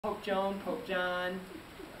Pope Joan, Pope John,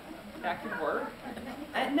 that could work.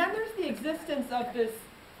 And then there's the existence of this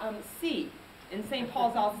seat in St.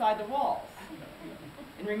 Paul's outside the walls.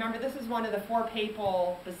 And remember, this is one of the 4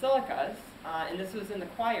 papal basilicas, and this was in the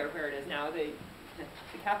choir where it is now. The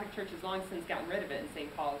Catholic Church has long since gotten rid of it in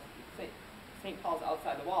St. Paul's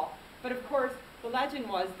outside the wall. But of course, the legend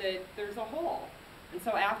was that there's a hole. And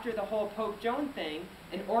so after the whole Pope Joan thing,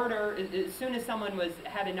 in order, as soon as someone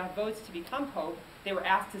had enough votes to become Pope, they were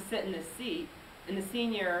asked to sit in this seat, and the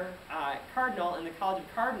senior cardinal in the College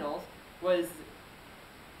of Cardinals was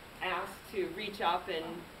asked to reach up and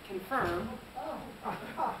confirm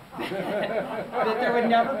that there would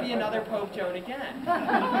never be another Pope Joan again.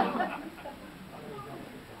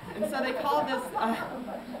 And so they called this,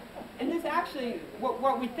 and this actually,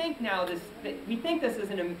 what we think now, we think this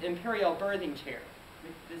is an imperial birthing chair.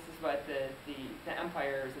 This is what the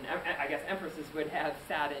empires and I guess empresses would have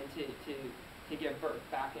sat in to give birth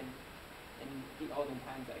back in the olden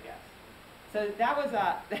times, I guess. So that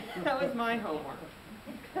was my homework.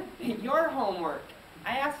 Your homework.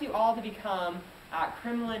 I asked you all to become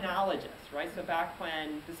criminologists, right? So back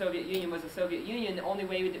when the Soviet Union was a Soviet Union, the only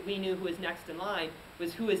way that we knew who was next in line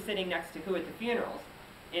was who was sitting next to who at the funerals.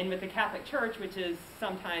 And with the Catholic Church, which is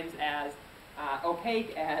sometimes as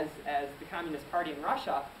opaque as the Communist Party in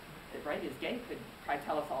Russia, right, as Gay could probably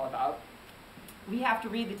tell us all about, we have to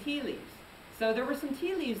read the tea leaves. So there were some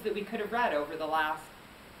tea leaves that we could have read over the last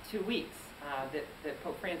 2 weeks that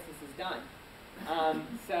Pope Francis has done.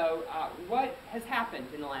 What has happened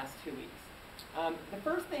in the last 2 weeks? The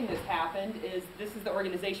first thing that's happened is this is the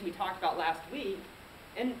organization we talked about last week,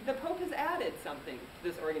 and the Pope has added something to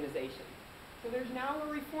this organization. So there's now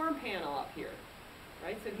a reform panel up here,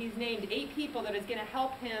 right? So he's named 8 people that is going to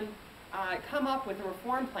help him come up with a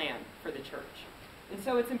reform plan for the church. And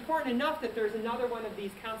so it's important enough that there's another one of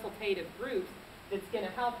these consultative groups that's going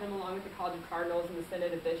to help him, along with the College of Cardinals and the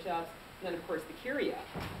Synod of Bishops, and then of course the Curia.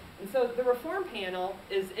 And so the reform panel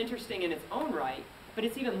is interesting in its own right, but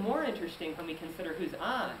it's even more interesting when we consider who's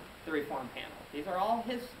on the reform panel. These are all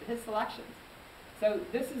his selections. So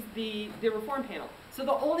this is the reform panel. So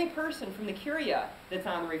the only person from the Curia that's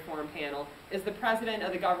on the reform panel is the president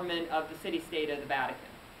of the government of the city-state of the Vatican.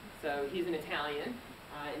 So he's an Italian,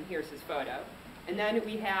 and here's his photo. And then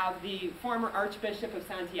we have the former Archbishop of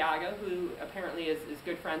Santiago, who apparently is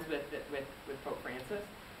good friends with Pope Francis.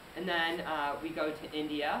 And then we go to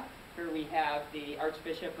India. Here we have the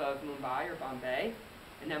Archbishop of Mumbai, or Bombay.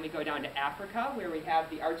 And then we go down to Africa, where we have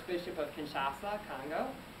the Archbishop of Kinshasa, Congo.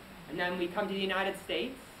 And then we come to the United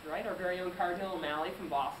States, right? Our very own Cardinal O'Malley from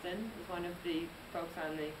Boston is one of the folks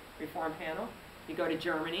on the reform panel. We go to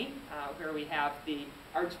Germany, where we have the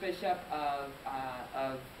Archbishop of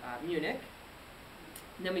Munich.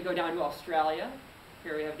 And then we go down to Australia.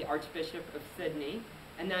 Here we have the Archbishop of Sydney.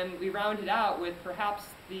 And then we round it out with perhaps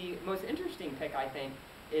the most interesting pick, I think,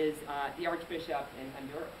 is the Archbishop in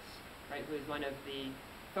Honduras, right? Who is one of the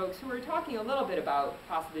folks who are talking a little bit about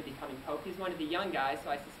possibly becoming Pope. He's one of the young guys,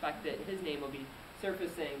 so I suspect that his name will be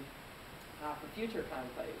surfacing for future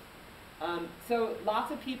conclaves. So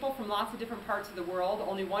lots of people from lots of different parts of the world,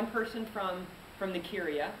 only one person from the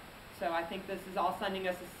Curia. So I think this is all sending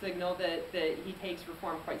us a signal that he takes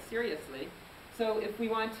reform quite seriously. So if we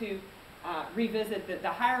want to revisit the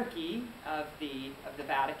hierarchy of the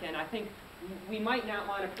Vatican, I think we might not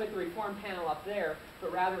want to put the reform panel up there,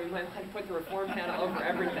 but rather we might want to put the reform panel over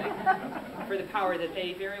everything for the power that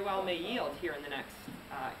they very well may yield here in the next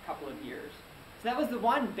couple of years. So that was the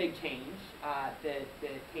one big change that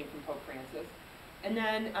came from Pope Francis. And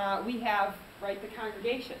then we have, right, the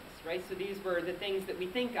congregations, right? So these were the things that we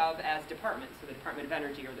think of as departments, so the Department of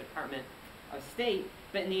Energy or the Department of State.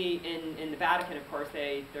 But in the Vatican, of course,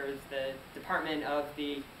 there's the Department of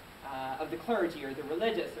the clergy or the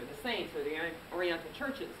religious or the saints or the Oriental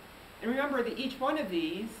churches. And remember that each one of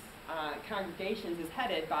these congregations is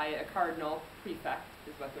headed by a cardinal prefect,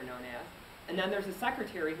 is what they're known as. And then there's a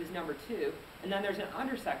secretary who's number 2, and then there's an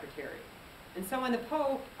undersecretary. And so when the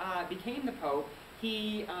Pope became the Pope,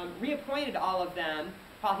 he reappointed all of them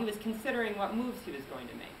while he was considering what moves he was going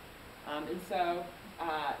to make. And so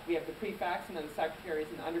we have the prefects and then the secretaries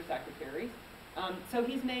and the undersecretaries. So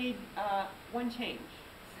he's made one change.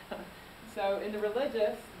 So in the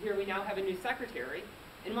religious, here we now have a new secretary.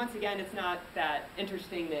 And once again, it's not that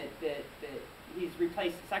interesting that he's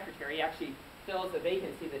replaced the secretary. He actually fills a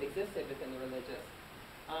vacancy that existed within the religious.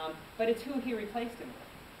 But it's who he replaced him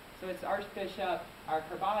with. So it's Archbishop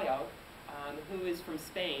Carballo, who is from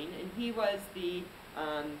Spain, and he was the,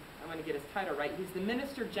 I want to get his title right, he's the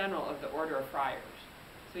Minister General of the Order of Friars.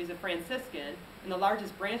 So he's a Franciscan, and the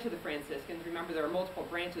largest branch of the Franciscans, remember there are multiple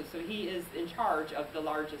branches, so he is in charge of the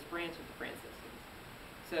largest branch of the Franciscans.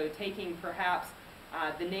 So taking perhaps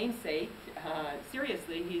the namesake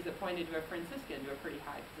seriously, he's appointed to a Franciscan to a pretty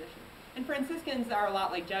high position. And Franciscans are a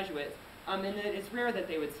lot like Jesuits, in that it's rare that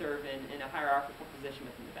they would serve in a hierarchical position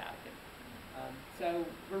within the Vatican. So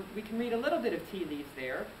we can read a little bit of tea leaves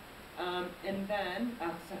there. And then,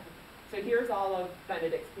 so here's all of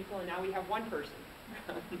Benedict's people, and now we have one person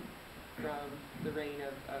from the reign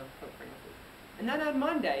of Pope Francis. And then on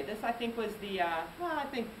Monday, this I think was the, well, I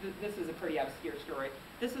think this is a pretty obscure story.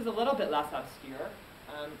 This is a little bit less obscure.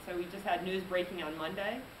 So we just had news breaking on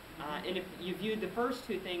Monday. And if you viewed the first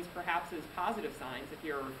two things perhaps as positive signs, if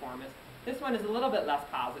you're a reformist, this one is a little bit less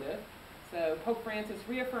positive. So Pope Francis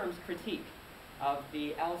reaffirms critique of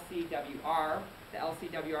the LCWR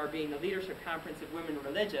being the Leadership Conference of Women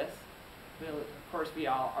Religious. Well, of course, we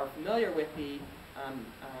all are familiar with the, I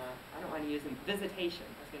don't want to use them, visitation.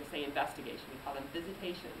 I was going to say investigation. We call them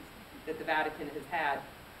visitations that the Vatican has had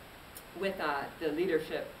with the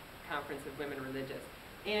Leadership Conference of Women Religious.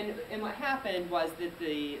 And what happened was that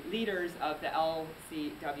the leaders of the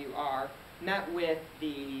LCWR met with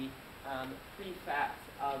the prefect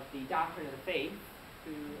of the Doctrine of the Faith,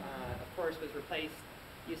 who, of course, was replaced,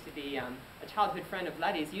 used to be a childhood friend of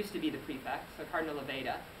Letty's, used to be the prefect, so Cardinal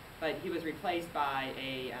Leveda, but he was replaced by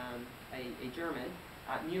a German,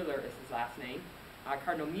 Mueller is his last name,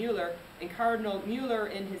 Cardinal Mueller. And Cardinal Mueller,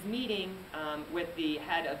 in his meeting with the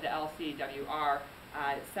head of the LCWR,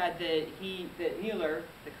 said that Mueller,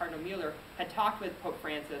 the Cardinal Mueller, had talked with Pope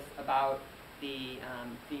Francis about the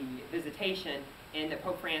visitation, and that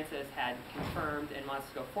Pope Francis had confirmed and wants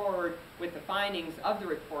to go forward with the findings of the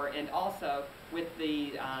report, and also with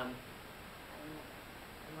the, I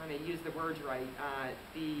want to use the words right,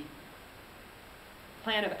 the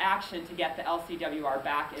plan of action to get the LCWR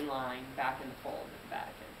back in line, back in the fold of the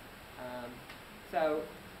Vatican. So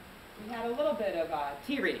we had a little bit of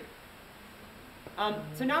tea reading.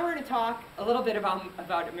 So now we're going to talk a little bit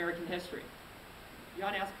about American history. You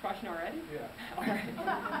want to ask a question already? Yeah. All right.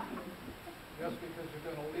 Just because you're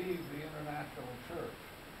going to leave the International Church.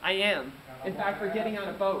 I am. In fact, we're getting on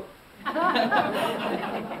a boat. And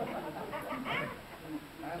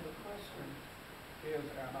the question is,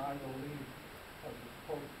 and I will leave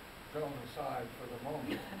Pope Joan aside for the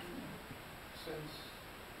moment, since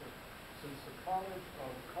the College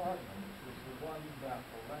of Cardinals is the one that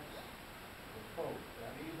elects the Pope,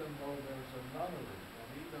 and even though there's a nunnery, and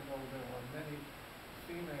even though there are many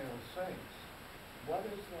female saints, what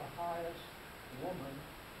is the highest woman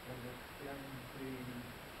in the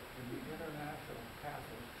International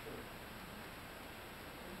Catholic Church?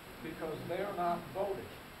 Because they're not voting.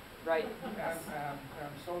 Right. And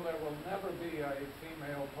so there will never be a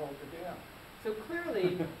female pope again. So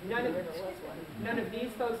clearly, none of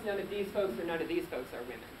these folks, none of these folks, or none of these folks are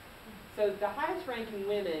women. So the highest ranking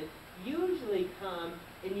women usually come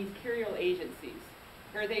in these curial agencies.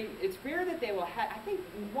 Or it's rare that they will head, I think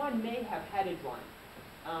one may have headed one.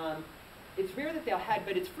 It's rare that they'll head,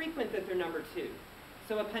 but it's frequent that they're number two.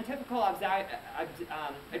 So a pontifical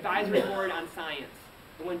advisory board on science.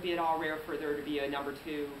 It wouldn't be at all rare for there to be a number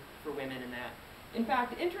two for women in that. In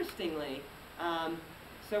fact, interestingly,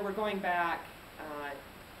 so we're going back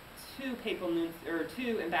two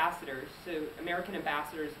ambassadors, so American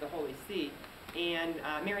ambassadors of the Holy See, and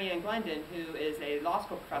Mary Ann Glendon, who is a law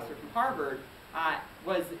school professor from Harvard,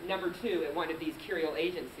 was number two at one of these curial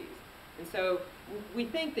agencies. And so we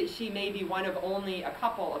think that she may be one of only a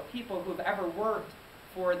couple of people who have ever worked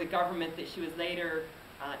for the government that she was later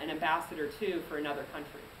an ambassador to for another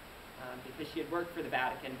country, because she had worked for the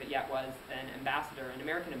Vatican, but yet was an ambassador, an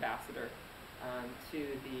American ambassador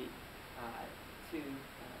to the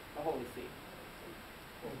Holy See.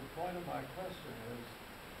 Well, the point of my question is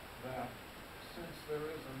that since there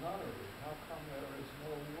is a nunnery, how come there is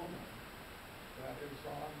no woman that is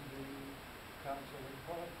on the Council of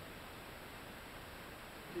Cardinals?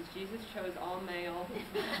 Because Jesus chose all male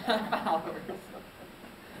followers.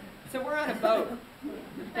 So we're on a boat.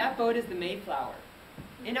 That boat is the Mayflower.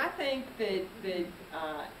 And I think that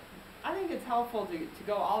I think it's helpful to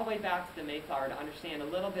go all the way back to the Mayflower to understand a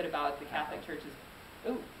little bit about the Catholic Church's.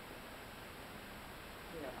 Ooh.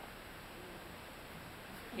 Yeah.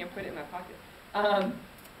 Can't put it in my pocket.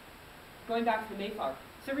 Going back to the Mayflower.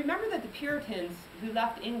 So remember that the Puritans who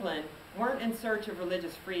left England weren't in search of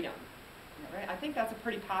religious freedom. Right? I think that's a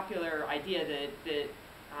pretty popular idea that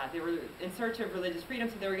they were in search of religious freedom,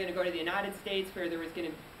 so they were going to go to the United States where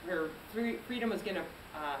freedom was going to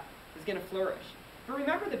flourish. But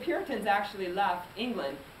remember, the Puritans actually left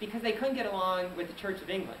England because they couldn't get along with the Church of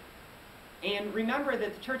England. And remember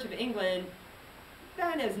that the Church of England,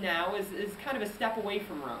 then as now, is kind of a step away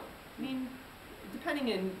from Rome. I mean,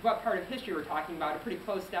 depending on what part of history we're talking about, a pretty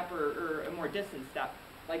close step or a more distant step,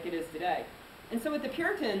 like it is today. And so with the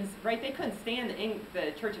Puritans, right, they couldn't stand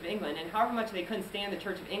the Church of England, and however much they couldn't stand the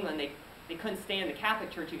Church of England, they couldn't stand the Catholic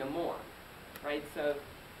Church even more, right? So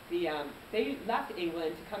they left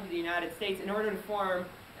England to come to the United States in order to form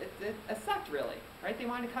a sect, really, right? They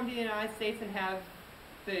wanted to come to the United States and have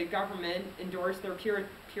the government endorse their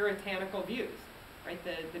puritanical views, right?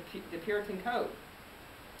 The Puritan Code.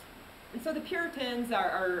 And so the Puritans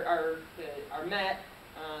are met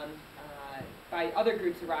by other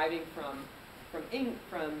groups arriving from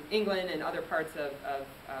England and other parts of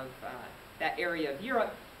that area of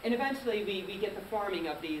Europe, and eventually we get the forming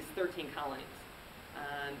of these 13 colonies.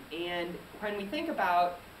 And when we think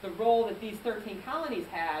about the role that these 13 colonies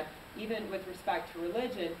had, even with respect to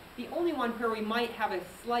religion, the only one where we might have a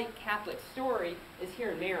slight Catholic story is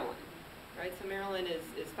here in Maryland, right? So Maryland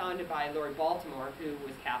is founded by Lord Baltimore, who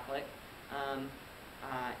was Catholic.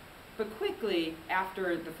 But quickly,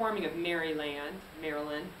 after the forming of Maryland,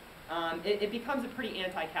 it becomes a pretty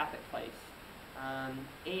anti-Catholic place.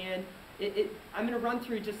 And I'm going to run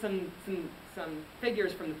through just some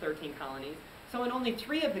figures from the 13 colonies. So in only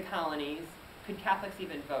 3 of the colonies could Catholics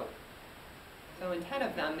even vote. So in 10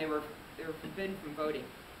 of them, they were forbidden from voting.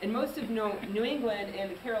 In most of New England and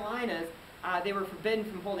the Carolinas, they were forbidden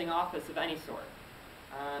from holding office of any sort.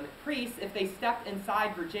 Priests, if they stepped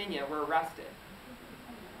inside Virginia, were arrested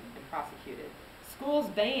and prosecuted. Schools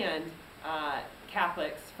banned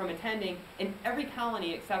Catholics from attending in every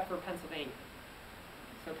colony except for Pennsylvania.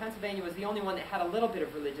 So Pennsylvania was the only one that had a little bit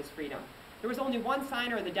of religious freedom. There was only one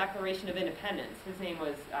signer of the Declaration of Independence. His name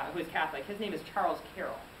was, who was Catholic. His name is Charles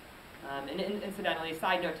Carroll. And incidentally, a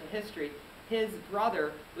side note to history, his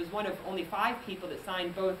brother was one of only 5 people that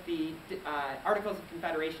signed both the Articles of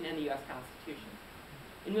Confederation and the U.S. Constitution.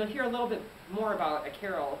 And we'll hear a little bit more about a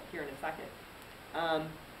Carroll here in a second.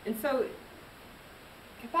 And so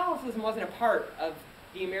Catholicism wasn't a part of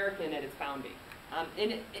the American at its founding.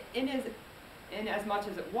 In as much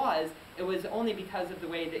as it was only because of the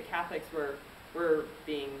way that Catholics were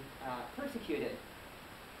being persecuted.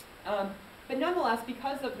 But nonetheless,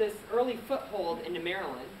 because of this early foothold into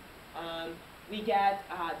Maryland, we get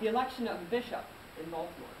the election of a bishop in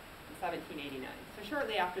Baltimore in 1789. So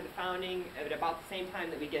shortly after the founding, at about the same time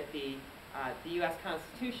that we get the U.S.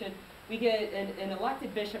 Constitution, we get an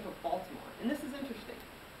elected bishop of Baltimore. And this is interesting.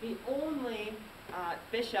 The only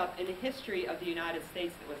bishop in the history of the United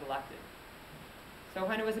States that was elected. So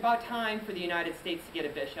when it was about time for the United States to get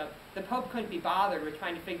a bishop, the Pope couldn't be bothered with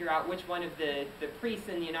trying to figure out which one of the priests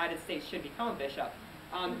in the United States should become a bishop.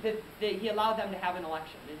 He allowed them to have an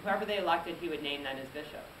election, and whoever they elected, he would name them as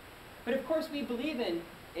bishop. But of course, we believe in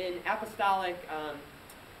apostolic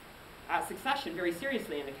succession very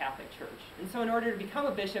seriously in the Catholic Church. And so in order to become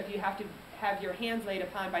a bishop, you have to have your hands laid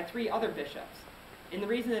upon by 3 other bishops. And the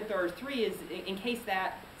reason that there are 3 is in case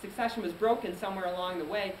that succession was broken somewhere along the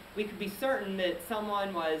way, we could be certain that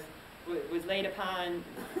someone was laid upon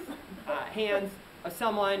hands of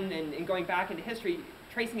someone, and going back into history,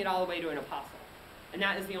 tracing it all the way to an apostle. And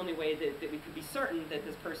that is the only way that we could be certain that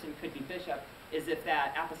this person could be bishop, is if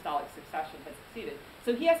that apostolic succession had succeeded.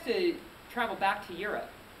 So he has to travel back to Europe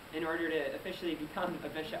in order to officially become a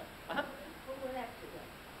bishop. What were that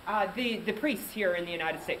to The priests here in the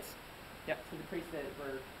United States. Yep, so the priests that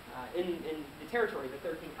were in the territory, the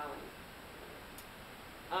 13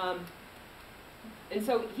 colonies. And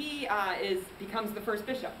so he becomes the first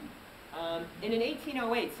bishop. And in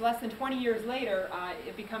 1808, so less than 20 years later,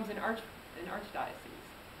 it becomes an archdiocese.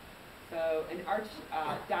 So an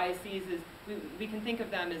archdiocese is, we can think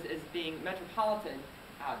of them as being metropolitan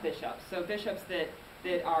bishops. So bishops that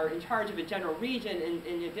are in charge of a general region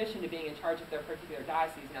in addition to being in charge of their particular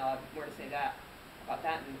diocese. And I'll have more to say about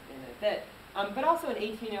that in a bit. But also in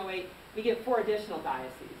 1808, we get 4 additional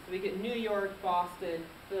dioceses. So we get New York, Boston,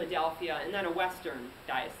 Philadelphia, and then a western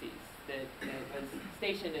diocese that was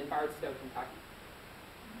stationed in Bardstow, Kentucky.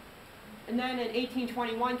 And then in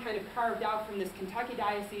 1821, kind of carved out from this Kentucky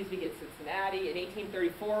diocese, we get Cincinnati. In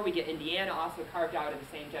 1834, we get Indiana, also carved out of the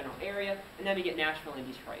same general area. And then we get Nashville and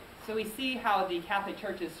Detroit. So we see how the Catholic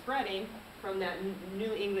Church is spreading from that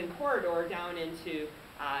New England corridor down into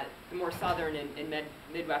the more southern and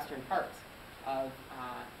midwestern parts of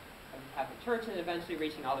the Catholic Church, and eventually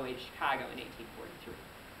reaching all the way to Chicago in 1843.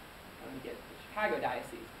 And we get the Chicago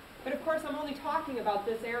diocese. But of course, I'm only talking about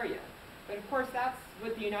this area. But of course, that's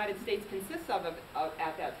what the United States consists of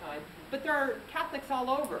at that time. But there are Catholics all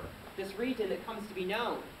over this region that comes to be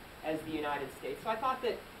known as the United States. So I thought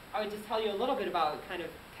that I would just tell you a little bit about kind of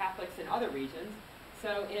Catholics in other regions.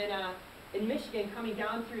 So in Michigan, coming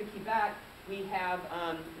down through Quebec, we have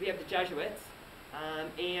the Jesuits,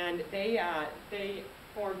 and they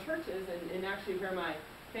form churches, and actually where my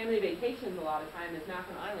family vacations a lot of time is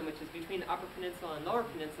Mackinac Island, which is between the Upper Peninsula and Lower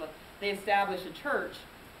Peninsula. They established a church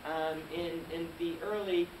in the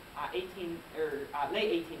early late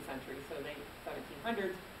 18th century, so late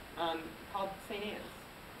 1700s, called St. Anne's,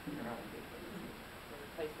 the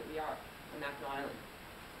place that we are on Mackinac Island.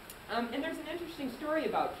 And there's an interesting story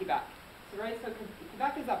about Quebec. So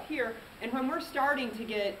Quebec is up here, and when we're starting to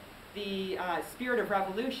get the spirit of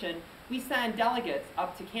revolution, we send delegates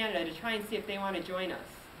up to Canada to try and see if they want to join us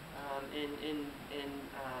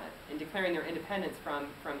in declaring their independence from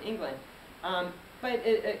England. But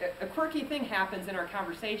a quirky thing happens in our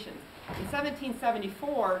conversations. In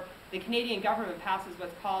 1774, the Canadian government passes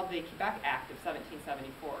what's called the Quebec Act of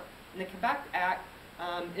 1774. And the Quebec Act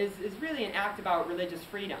is really an act about religious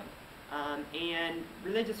freedom. And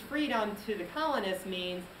religious freedom to the colonists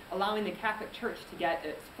means allowing the Catholic Church to get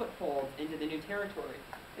its foothold into the new territory.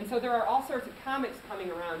 And so there are all sorts of comics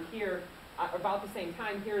coming around here about the same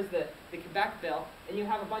time. Here's the Quebec Bill, and you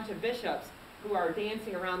have a bunch of bishops who are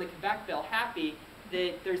dancing around the Quebec Bill, happy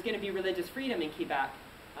that there's going to be religious freedom in Quebec,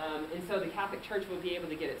 and so the Catholic Church will be able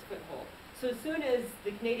to get its foothold. So as soon as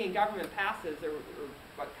the Canadian government passes, or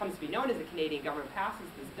what comes to be known as the Canadian government passes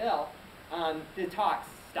this bill, the talks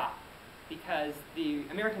stop, because the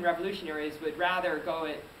American revolutionaries would rather go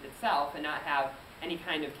it itself and not have any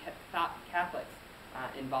kind of Catholics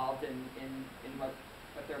involved in what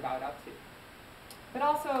they're about up to. But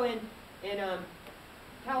also in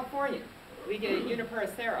California, we get Junipero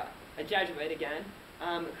Serra, a Jesuit again,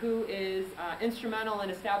 who is instrumental in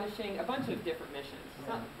establishing a bunch of different missions.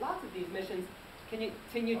 Lots of these missions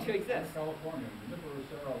continue to exist. In California, Junipero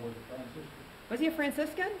Serra was a Franciscan. Was he a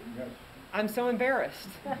Franciscan? Yes. I'm so embarrassed.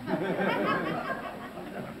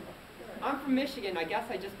 I'm from Michigan. I guess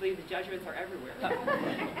I just believe the Jesuits are everywhere.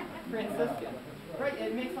 Franciscan. Right,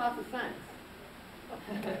 it makes lots of sense.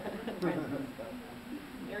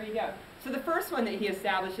 There you go. So the first one that he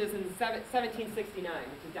establishes in 1769,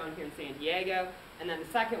 which is down here in San Diego, and then the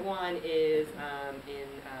second one is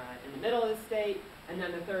in the middle of the state, and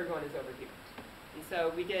then the third one is over here. And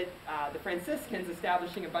so we get the Franciscans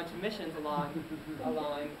establishing a bunch of missions along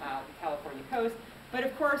the California coast. But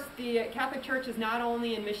of course, the Catholic Church is not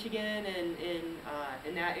only in Michigan and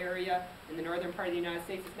in that area, in the northern part of the United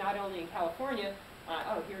States. It's not only in California.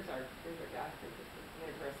 Here's our guy,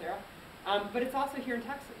 Junipero Serra. But it's also here in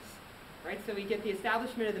Texas, right? So we get the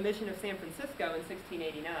establishment of the Mission of San Francisco in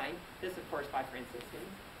 1689. This, of course, by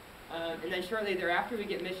Franciscans. And then shortly thereafter, we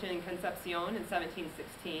get Mission Concepcion in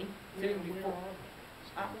 1716. So before,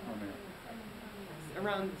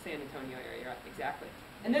 around the San Antonio area, right, exactly.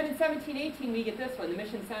 And then in 1718, we get this one, the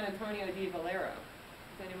Mission San Antonio de Valero.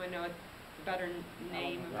 Does anyone know a better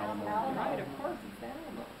name of that? Right, of course, it's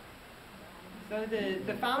Alamo. So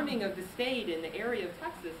the founding of the state in the area of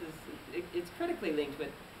Texas it's critically linked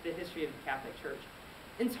with the history of the Catholic Church.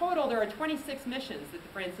 In total, there are 26 missions that the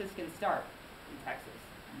Franciscans start in Texas.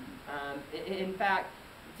 In fact,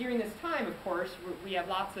 during this time, of course, we have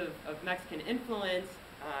lots of Mexican influence.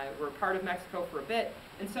 We're part of Mexico for a bit.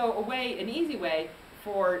 And so an easy way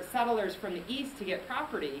for settlers from the east to get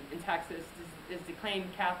property in Texas is to claim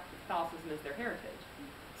Catholicism as their heritage.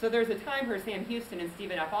 So there's a time where Sam Houston and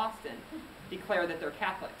Stephen F. Austin declare that they're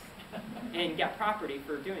Catholics and get property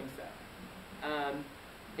for doing so.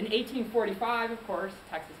 In 1845, of course,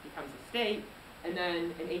 Texas becomes a state, and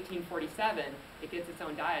then in 1847, it gets its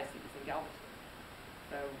own diocese in Galveston.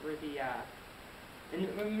 So we're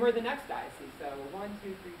the next diocese. So 1, 2,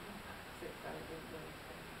 3, 4, 5, 6, 7, 8, 9,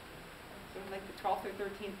 10. So like the 12th or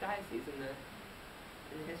 13th diocese in the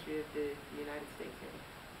history of the United States here.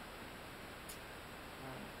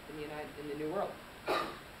 In the New World.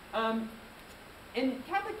 And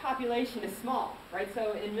Catholic population is small, right?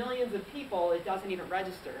 So in millions of people, it doesn't even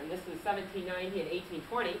register. And this is 1790 and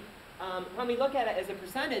 1820. When we look at it as a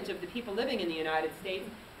percentage of the people living in the United States,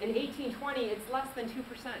 in 1820, it's less than 2%.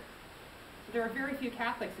 So there are very few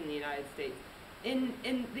Catholics in the United States. In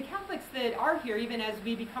the Catholics that are here, even as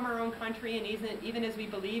we become our own country, and even as we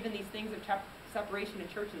believe in these things of separation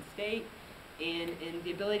of church and state, and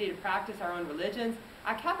the ability to practice our own religions,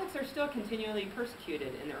 Catholics are still continually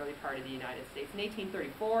persecuted in the early part of the United States. In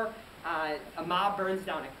 1834, a mob burns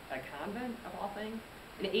down a convent, of all things.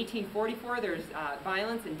 In 1844, there's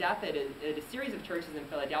violence and death at a series of churches in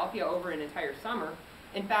Philadelphia over an entire summer.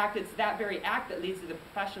 In fact, it's that very act that leads to the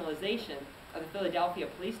professionalization of the Philadelphia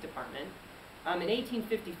Police Department. In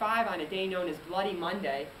 1855, on a day known as Bloody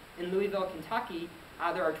Monday, in Louisville, Kentucky,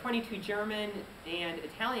 There are 22 German and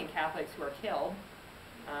Italian Catholics who are killed.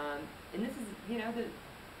 And this is, you know, the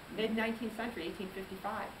mid-19th century,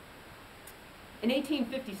 1855. In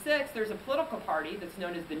 1856, there's a political party that's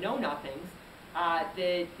known as the Know-Nothings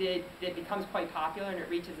that becomes quite popular, and it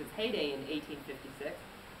reaches its heyday in 1856.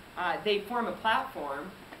 They form a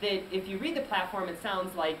platform that, if you read the platform, it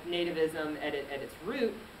sounds like nativism at its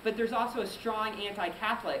root, but there's also a strong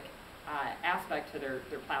anti-Catholic aspect to their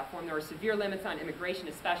platform. There are severe limits on immigration,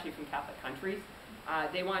 especially from Catholic countries.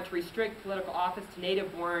 They want to restrict political office to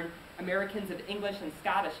native-born Americans of English and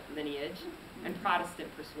Scottish lineage, and Protestant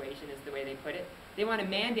persuasion is the way they put it. They want to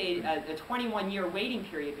mandate a 21-year waiting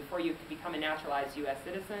period before you can become a naturalized U.S.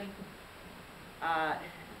 citizen.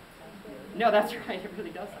 No, that's right, it really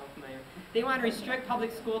does sound familiar. They want to restrict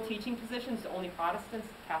public school teaching positions to only Protestants.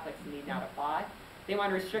 Catholics need not apply. They want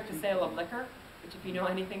to restrict the sale of liquor, which, if you know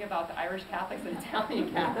anything about the Irish Catholics and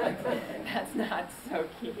Italian Catholics, that's not so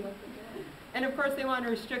key. And of course, they want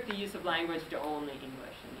to restrict the use of language to only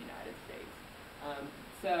English in the United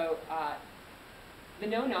States. The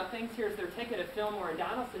Know-Nothings, here's their ticket of Fillmore and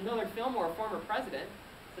Donaldson. Millard Fillmore, former president,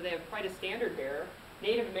 so they have quite a standard bearer.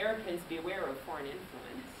 Native Americans, beware of foreign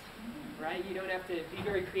influence, right? You don't have to be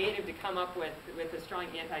very creative to come up with a strong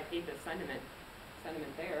anti-papist sentiment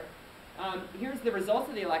there. Here's the results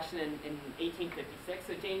of the election in 1856.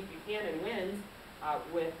 So James Buchanan wins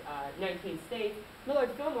with 19 states. Millard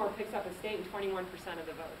Fillmore picks up a state and 21% of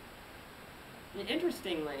the vote. And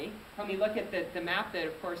interestingly, when we look at the map that,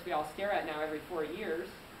 of course, we all stare at now every 4 years,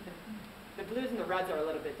 the blues and the reds are a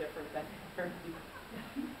little bit different than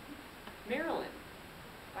Maryland,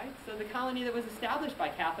 right? So the colony that was established by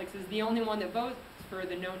Catholics is the only one that votes for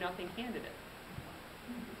the Know-Nothing candidate.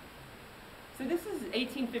 So this is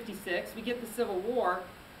 1856. We get the Civil War.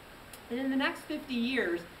 And in the next 50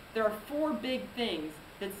 years, there are 4 big things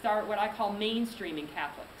that start what I call mainstreaming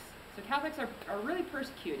Catholics. So Catholics are really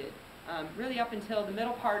persecuted, really up until the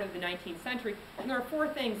middle part of the 19th century. And there are 4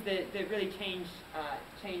 things that really change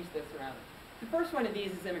this around. The first one of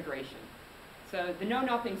these is immigration. So the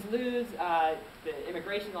Know-Nothings lose, the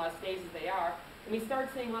immigration law stays as they are, and we start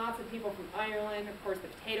seeing lots of people from Ireland, of course the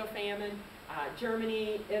potato famine,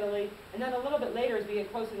 Germany, Italy, and then a little bit later, as we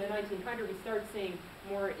get closer to the 1900s, we start seeing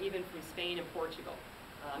more even from Spain and Portugal.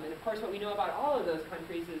 And of course, what we know about all of those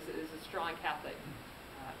countries is a strong Catholic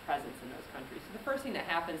presence in those countries. So the first thing that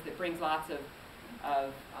happens that brings lots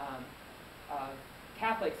of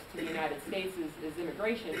Catholics to the United States is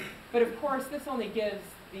immigration. But of course, this only gives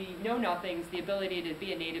the Know-Nothings the ability to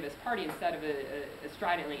be a nativist party instead of a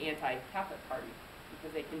stridently anti-Catholic party,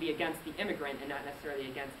 because they can be against the immigrant and not necessarily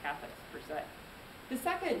against Catholics per se. The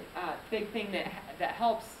second big thing that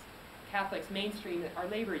helps Catholics mainstream are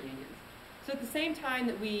labor unions. So at the same time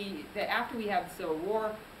that after we have the Civil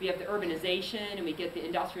War, we have the urbanization and we get the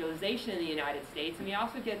industrialization in the United States, and we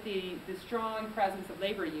also get the strong presence of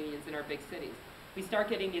labor unions in our big cities. We start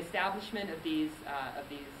getting the establishment of these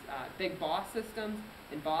big boss systems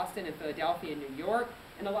in Boston and Philadelphia and New York,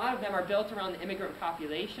 and a lot of them are built around the immigrant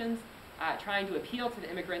populations, trying to appeal to the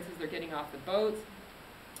immigrants as they're getting off the boats,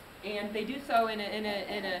 and they do so in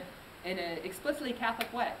an explicitly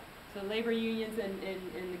Catholic way. So labor unions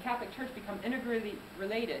and the Catholic Church become integrally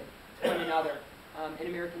related to one another in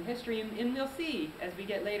American history, and we'll see as we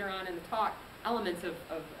get later on in the talk elements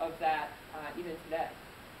of that even today.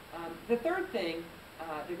 The third thing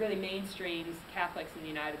that really mainstreams Catholics in the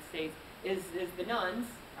United States is the nuns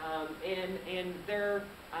and their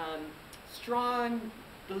strong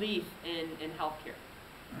belief in healthcare.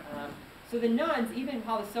 So the nuns, even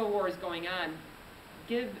while the Civil War is going on,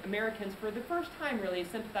 give Americans, for the first time really, a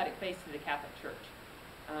sympathetic face to the Catholic Church.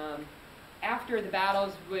 After the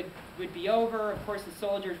battles would be over, of course the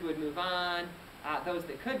soldiers would move on, those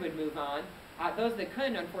that could would move on, those that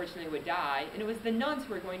couldn't unfortunately would die, and it was the nuns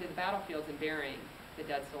who were going to the battlefields and burying the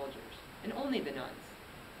dead soldiers, and only the nuns.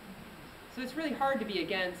 So it's really hard to be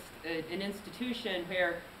against an institution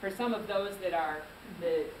where for some of those that are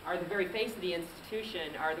the very face of the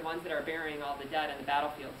institution are the ones that are burying all the dead on the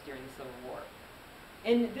battlefields during the Civil War.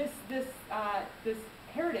 And this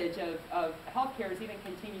heritage of healthcare is even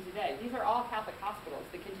continued today. These are all Catholic hospitals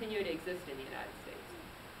that continue to exist in the United States.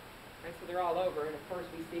 Right, so they're all over, and of course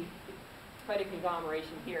we see quite a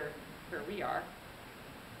conglomeration here where we are.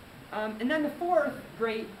 And then the fourth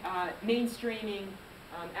great mainstreaming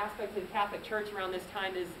aspect of the Catholic Church around this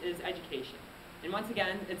time is education. And once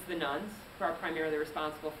again, it's the nuns who are primarily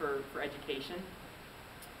responsible for education.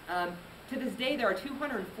 To this day, there are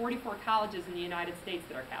 244 colleges in the United States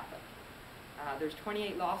that are Catholic. There's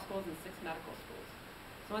 28 law schools and 6 medical schools.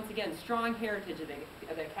 So once again, strong heritage of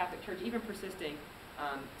the Catholic Church, even persisting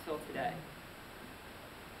till today.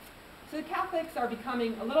 So the Catholics are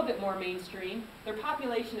becoming a little bit more mainstream. Their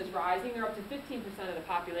population is rising. They're up to 15% of the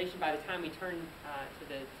population by the time we turn to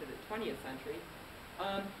the 20th century.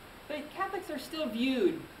 But Catholics are still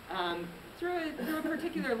viewed through a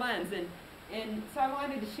particular lens. And so I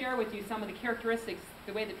wanted to share with you some of the characteristics,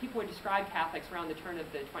 the way that people would describe Catholics around the turn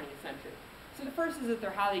of the 20th century. So the first is that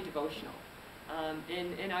they're highly devotional.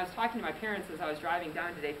 And I was talking to my parents as I was driving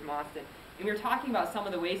down today from Austin, and we were talking about some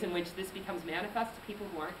of the ways in which this becomes manifest to people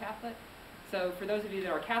who aren't Catholic. So for those of you that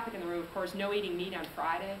are Catholic in the room, of course, no eating meat on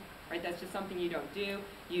Friday, right? That's just something you don't do.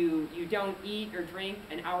 You don't eat or drink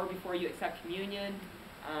an hour before you accept communion.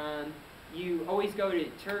 You always go to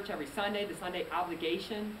church every Sunday, the Sunday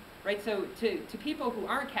obligation, right? So to people who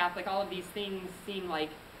aren't Catholic, all of these things seem like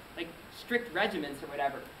strict regiments or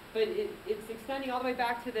whatever. But it's extending all the way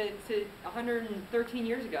back to 113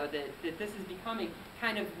 years ago that this is becoming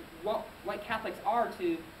kind of what Catholics are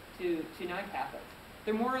to non-Catholics.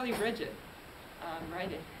 They're morally rigid,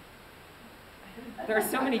 right? There are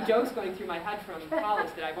so many jokes going through my head from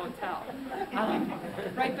college that I won't tell,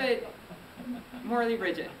 right? But morally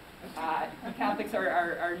rigid. Catholics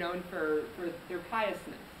are known for their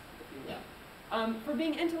piousness, if you will, for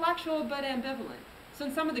being intellectual but ambivalent. So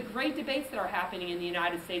in some of the great debates that are happening in the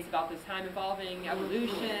United States about this time involving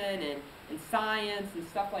evolution and science and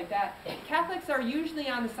stuff like that, Catholics are usually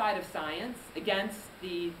on the side of science against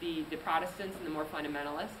the Protestants and the more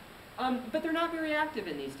fundamentalists, but they're not very active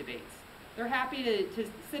in these debates. They're happy to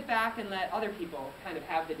sit back and let other people kind of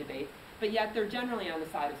have the debate, but yet they're generally on the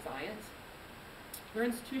side of science. They're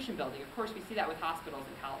institution building. Of course, we see that with hospitals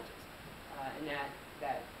and colleges, and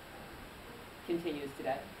that continues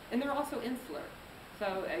today. And they're also insular.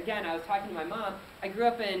 So again, I was talking to my mom. I grew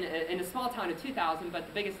up in a small town of 2,000, but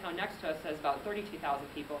the biggest town next to us has about 32,000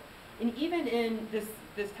 people. And even in this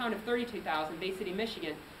town of 32,000, Bay City,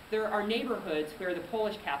 Michigan, there are neighborhoods where the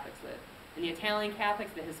Polish Catholics live, and the Italian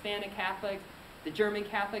Catholics, the Hispanic Catholics, the German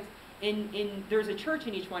Catholics. And there's a church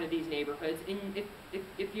in each one of these neighborhoods. And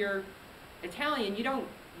if you're Italian, you don't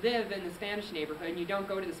live in the Spanish neighborhood, and you don't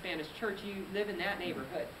go to the Spanish church. You live in that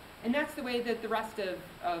neighborhood. And that's the way that the rest of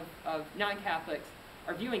non-Catholics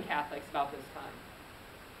are viewing Catholics about this time.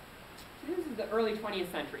 So this is the early 20th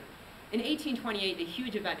century. In 1828, a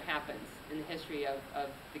huge event happens in the history of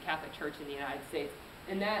the Catholic Church in the United States,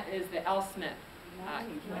 and that is the L. Smith.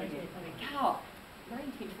 1928.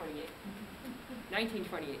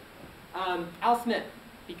 1928. Al Smith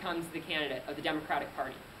becomes the candidate of the Democratic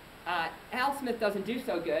Party. Al Smith doesn't do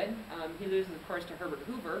so good. He loses, of course, to Herbert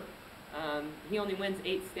Hoover. He only wins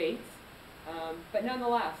 8 states. But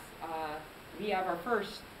nonetheless, we have our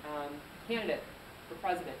first candidate for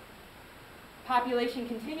president. Population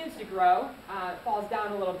continues to grow, falls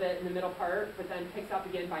down a little bit in the middle part, but then picks up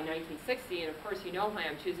again by 1960. And of course, you know why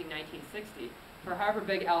I'm choosing 1960. For however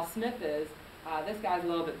big Al Smith is, this guy's a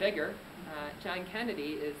little bit bigger. John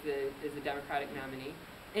Kennedy is the Democratic nominee.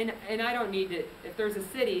 And I don't need to, if there's a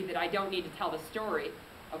city that I don't need to tell the story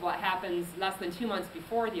of what happens less than 2 months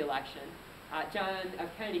before the election, John F.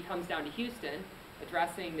 Kennedy comes down to Houston,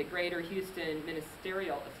 addressing the Greater Houston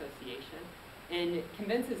Ministerial Association, and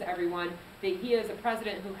convinces everyone that he is a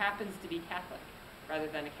president who happens to be Catholic, rather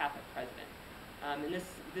than a Catholic president. And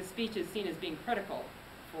this speech is seen as being critical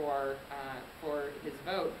for his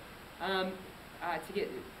vote,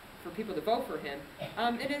 for people to vote for him,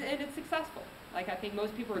 and it's successful. Like, I think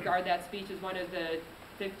most people regard that speech as one of the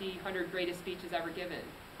 50, 100 greatest speeches ever given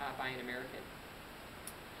by an American.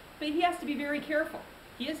 But he has to be very careful.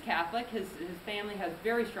 He is Catholic. His family has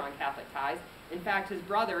very strong Catholic ties. In fact, his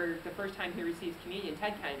brother, the first time he receives communion,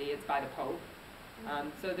 Ted Kennedy, it's by the Pope.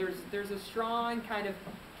 So there's a strong kind of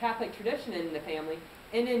Catholic tradition in the family.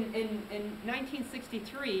 And in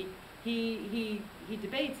 1963, he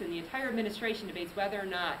debates, and the entire administration debates whether or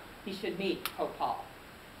not he should meet Pope Paul,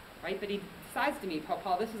 right? But he decides to meet Pope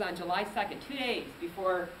Paul. This is on July 2nd, 2 days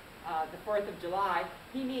before the 4th of July.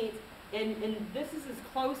 He meets, and this is as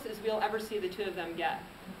close as we'll ever see the two of them get,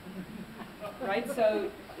 right? So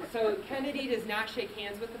Kennedy does not shake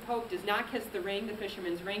hands with the Pope, does not kiss the ring, the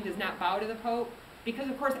fisherman's ring, does not bow to the Pope, because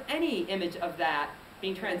of course any image of that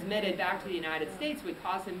being transmitted back to the United States would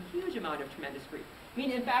cause him a huge amount of tremendous grief. I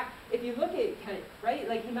mean, in fact, if you look at Kennedy, right,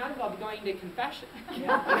 like he might as well be going to confession.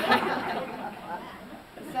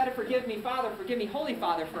 Instead of forgive me, Father, forgive me, Holy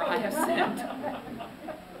Father, for I have sinned.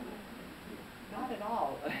 Not at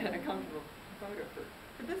all a comfortable photo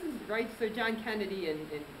but this is, right, so John Kennedy in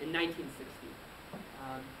 1960.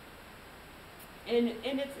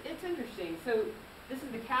 And it's interesting. So this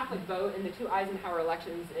is the Catholic vote in the 2 Eisenhower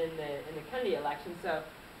elections and the Kennedy election. So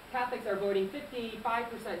Catholics are voting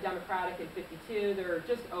 55% Democratic and 52. There are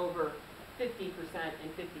just over 50% in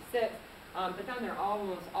 56, but then they're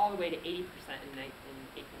almost all the way to 80% in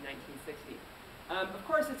 1960. Of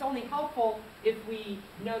course, it's only helpful if we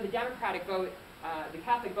know the Democratic vote, the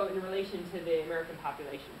Catholic vote in relation to the American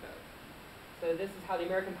population vote. So this is how the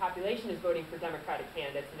American population is voting for Democratic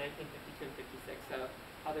candidates in 1952 and 56, so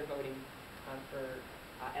how they're voting for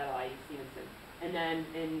L.I.E. Stevenson. And then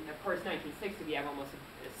in, of course, 1960, we have almost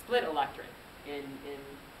a split electorate in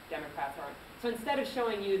Democrats aren't. So instead of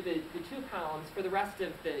showing you the two columns, for the rest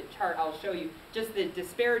of the chart, I'll show you just the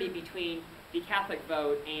disparity between the Catholic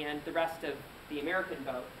vote and the rest of the American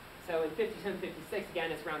vote. So in 52 and 56,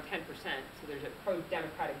 again, it's around 10%. So there's a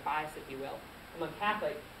pro-democratic bias, if you will, among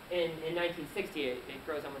Catholic. In 1960, it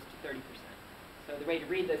grows almost to 30%. So the way to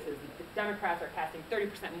read this is that the Democrats are casting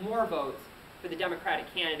 30% more votes for the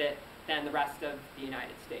Democratic candidate than the rest of the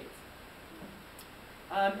United States.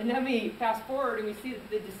 And then we fast forward and we see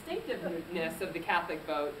the distinctiveness of the Catholic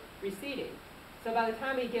vote receding. So by the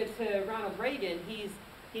time we get to Ronald Reagan,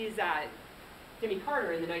 Jimmy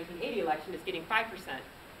Carter in the 1980 election is getting 5%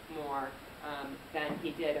 more than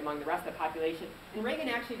he did among the rest of the population. And Reagan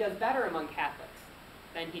actually does better among Catholics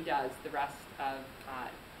than he does the rest of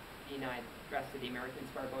the rest of the Americans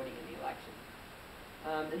who are voting in the election.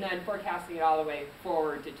 And then forecasting it all the way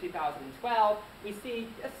forward to 2012, we see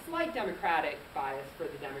a slight Democratic bias for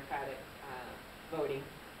the Democratic voting.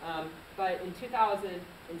 But in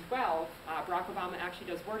 2012, Barack Obama actually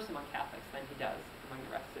does worse among Catholics than he does among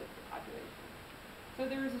the rest of the population. So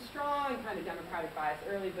there is a strong kind of Democratic bias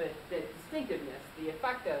early, but the distinctiveness, the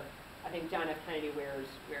effect of, I think, John F. Kennedy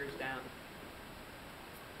wears down.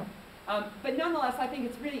 But nonetheless, I think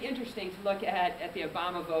it's really interesting to look at the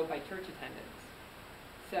Obama vote by church attendance.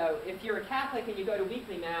 So if you're a Catholic and you go to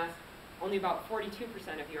weekly Mass, only about 42%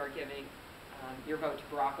 of you are giving your vote to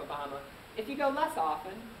Barack Obama. If you go less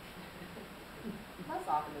often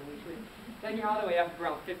than weekly, then you're all the way up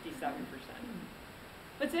around 57%.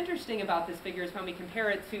 What's interesting about this figure is when we compare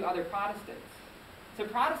it to other Protestants. So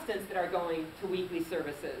Protestants that are going to weekly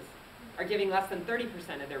services are giving less than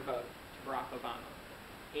 30% of their vote to Barack Obama.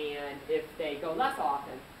 And if they go less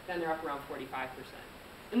often, then they're up around 45%.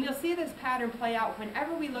 And you'll see this pattern play out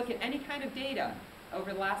whenever we look at any kind of data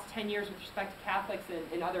over the last 10 years with respect to Catholics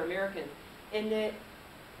and other Americans, in that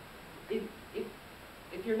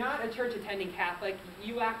if you're not a church-attending Catholic,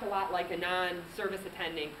 you act a lot like a non-service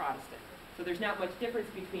attending Protestant. So there's not much difference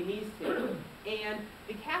between these two. And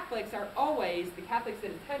the Catholics that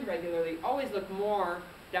attend regularly always look more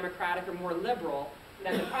democratic or more liberal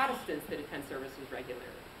than the Protestants that attend services regularly.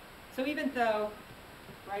 So even though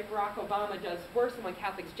Barack Obama does worse among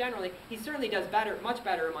Catholics generally, he certainly does much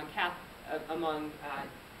better among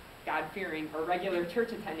God-fearing or regular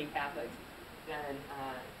church-attending Catholics than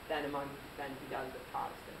he does with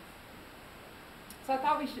Protestants. So I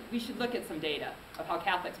thought we should look at some data of how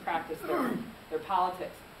Catholics practice their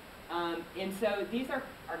politics. And so these are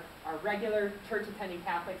regular church-attending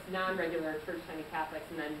Catholics, non-regular church-attending Catholics,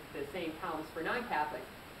 and then the same columns for non-Catholics.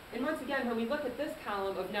 And once again, when we look at this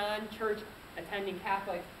column of non-church attending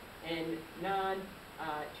Catholics and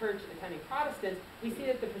non-church attending Protestants, we see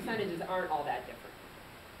that the percentages aren't all that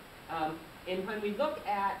different. And when we look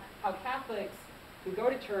at how Catholics who go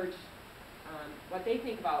to church, what they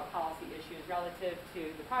think about policy issues relative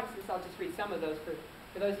to the Protestants, I'll just read some of those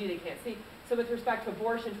for those of you that can't see. So with respect to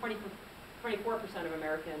abortion, 24% of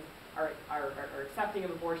Americans are accepting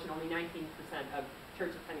of abortion, only 19% of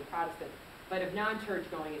church attending Protestants. But of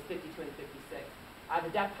non-church going is 52 and 56. The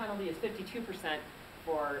death penalty is 52%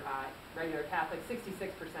 for regular Catholics,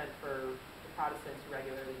 66% for the Protestants who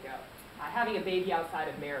regularly go. Having a baby outside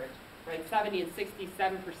of marriage, right? 70 and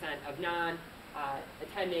 67% of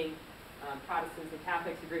non-attending Protestants and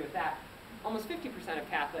Catholics agree with that. Almost 50% of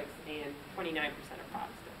Catholics and 29% of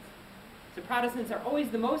Protestants. So Protestants are always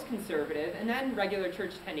the most conservative, and then regular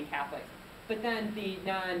church-attending Catholics. But then the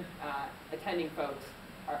non-attending folks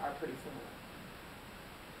are pretty similar.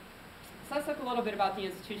 So let's look a little bit about the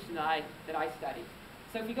institution that I studied.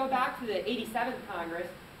 So if you go back to the 87th Congress,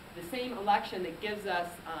 the same election that gives us,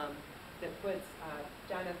 that puts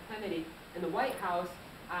John F. Kennedy in the White House,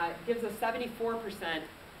 gives us 74%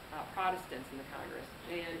 Protestants in the Congress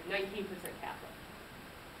and 19% Catholic.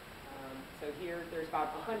 So here there's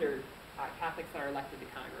about 100 Catholics that are elected to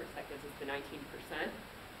Congress. That gives us the 19%.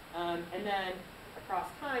 And then across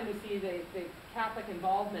time, we see the Catholic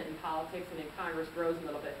involvement in politics and in Congress grows a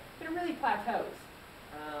little bit, but it really plateaus.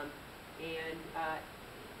 And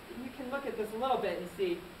you can look at this a little bit and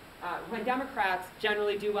see when Democrats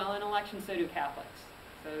generally do well in elections, so do Catholics.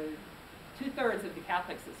 So 2/3 of the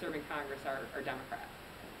Catholics that serve in Congress are Democrats.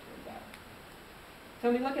 So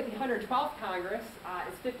when we look at the 112th Congress,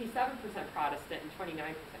 it's 57% Protestant and 29%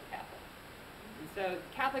 Catholic. And so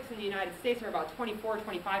Catholics in the United States are about 24,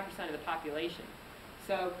 25% of the population.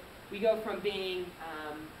 So we go from being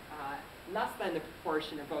less than the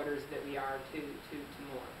proportion of voters that we are to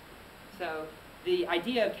more. So the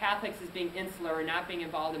idea of Catholics as being insular and not being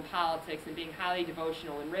involved in politics and being highly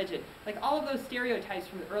devotional and rigid, like all of those stereotypes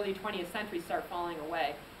from the early 20th century start falling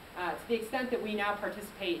away to the extent that we now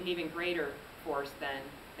participate in even greater force than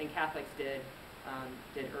Catholics did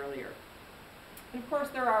earlier. And of course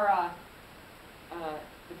there are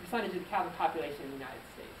the percentage of the Catholic population in the United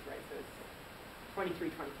States, right? So it's 23,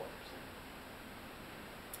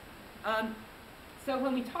 24%. So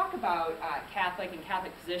when we talk about Catholic and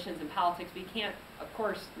Catholic positions in politics, we can't, of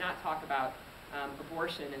course, not talk about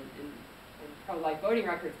abortion and pro-life voting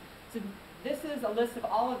records. So this is a list of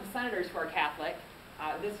all of the senators who are Catholic.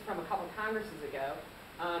 This is from a couple Congresses ago.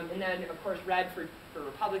 And then, of course, red for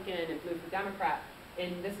Republican and blue for Democrat.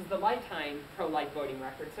 And this is the lifetime pro-life voting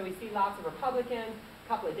record. So we see lots of Republicans, a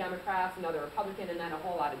couple of Democrats, another Republican, and then a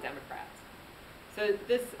whole lot of Democrats. So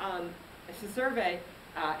this it's a survey.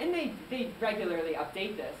 And they regularly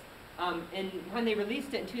update this. And when they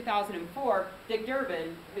released it in 2004, Dick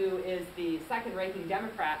Durbin, who is the second-ranking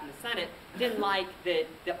Democrat in the Senate, didn't like that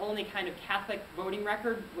the only kind of Catholic voting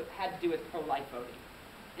record had to do with pro-life voting.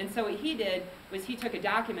 And so what he did was he took a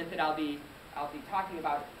document that I'll be talking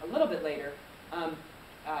about a little bit later,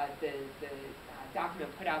 the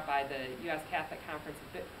document put out by the U.S. Catholic Conference,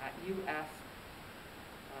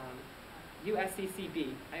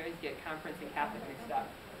 USCCB. I always get conference and Catholic mixed up.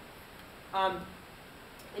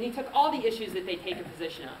 And he took all the issues that they take a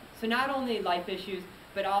position on. So not only life issues,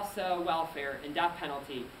 but also welfare and death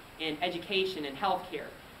penalty and education and health care.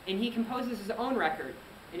 And he composes his own record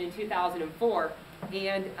in 2004.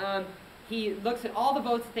 And he looks at all the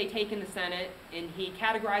votes that they take in the Senate, and he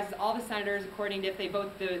categorizes all the senators according to if they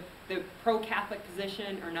vote the pro-Catholic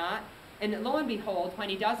position or not. And lo and behold, when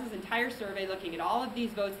he does his entire survey looking at all of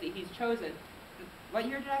these votes that he's chosen, what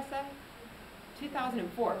year did I say?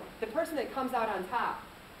 2004. The person that comes out on top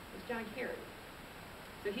is John Kerry.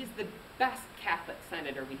 So he's the best Catholic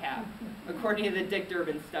senator we have, according to the Dick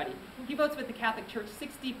Durbin study. He votes with the Catholic Church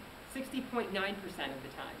 60.9% of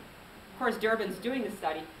the time. Of course, Durbin's doing the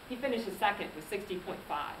study. He finishes second with 60.5.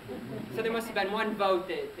 So there must have been one vote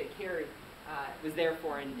that Kerry was there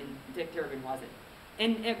for and Dick Durbin wasn't.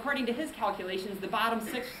 And according to his calculations, the bottom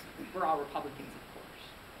six were all Republicans, of course,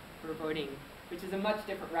 who were voting, which is a much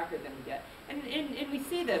different record than we get. And we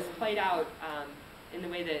see this played out in the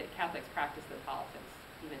way that Catholics practice their politics,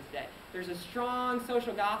 even today. There's a strong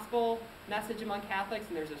social gospel message among Catholics,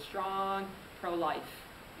 and there's a strong pro-life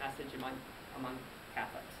message among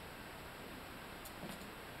Catholics.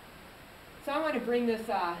 So I want to bring this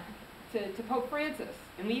to Pope Francis.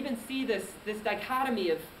 And we even see this dichotomy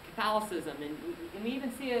of Catholicism, and we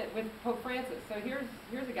even see it with Pope Francis. So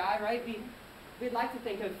here's a guy, right? We'd like to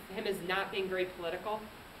think of him as not being very political.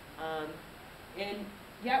 And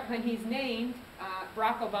yet when he's named,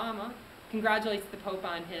 Barack Obama congratulates the Pope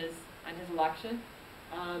on his election,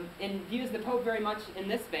 and views the Pope very much in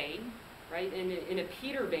this vein, right? In a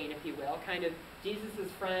Peter vein, if you will, kind of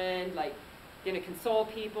Jesus' friend, like going to console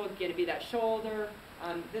people, going to be that shoulder.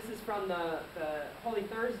 This is from the Holy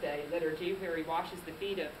Thursday liturgy, where he washes the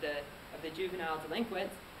feet of the juvenile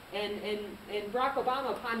delinquents. And Barack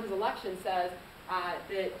Obama, upon his election, says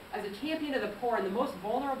that as a champion of the poor and the most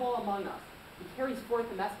vulnerable among us, he carries forth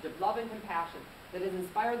the message of love and compassion that has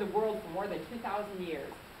inspired the world for more than 2,000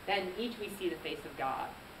 years. Then each we see the face of God.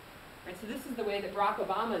 Right, so this is the way that Barack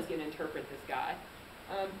Obama is going to interpret this guy.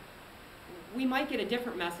 We might get a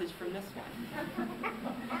different message from this one.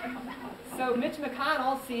 So Mitch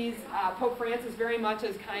McConnell sees Pope Francis very much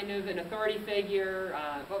as kind of an authority figure.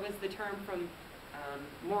 What was the term from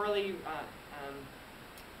morally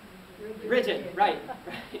rigid, right.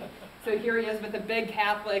 So here he is with a big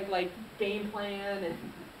Catholic game plan,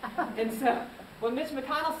 and so what Mitch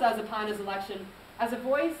McConnell says upon his election, as a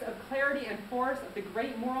voice of clarity and force of the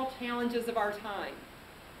great moral challenges of our time,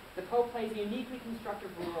 the Pope plays a uniquely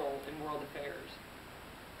constructive role in world affairs.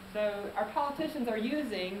 So our politicians are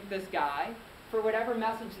using this guy for whatever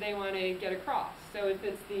message they want to get across. So if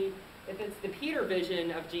it's the Peter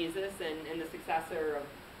vision of Jesus and the successor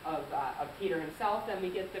of Peter himself, then we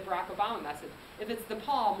get the Barack Obama message. If it's the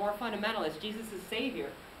Paul, more fundamentalist, Jesus is Savior,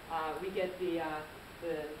 we get the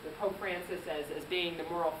Pope Francis as being the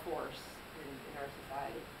moral force in our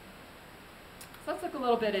society. So let's look a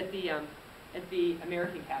little bit at the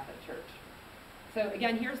American Catholic Church. So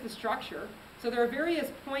again, here's the structure. So there are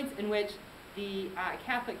various points in which the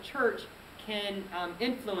Catholic Church can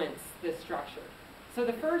influence this structure. So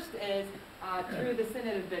the first is through the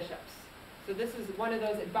Synod of Bishops. So this is one of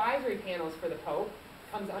those advisory panels for the Pope,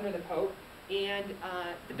 comes under the Pope, and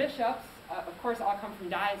the bishops, of course, all come from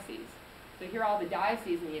dioceses. So here are all the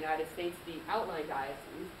dioceses in the United States, the outlying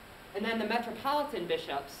dioceses, and then the metropolitan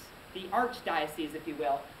bishops, the archdioceses, if you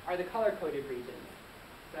will, are the color-coded regions.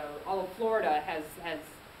 So all of Florida has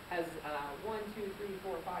 1, 2, 3,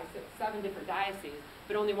 4, 5, 6, 7 different dioceses,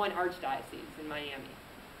 but only one archdiocese in Miami.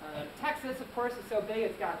 Texas, of course, is so big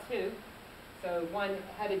it's got 2. So one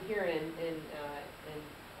headed here in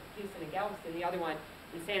Houston and Galveston, the other one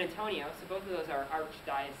in San Antonio. So both of those are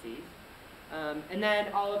archdioceses. And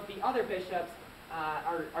then all of the other bishops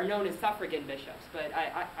are known as suffragan bishops, but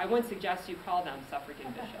I wouldn't suggest you call them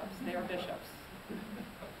suffragan bishops. They are bishops.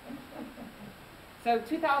 So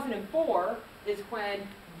 2004 is when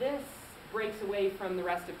this breaks away from the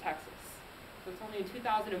rest of Texas. So it's only in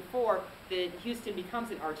 2004 that Houston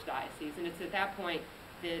becomes an archdiocese, and it's at that point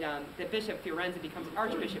that Bishop Fiorenza becomes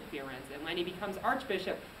Archbishop Fiorenza. And when he becomes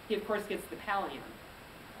Archbishop, he of course gets the pallium.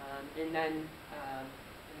 And then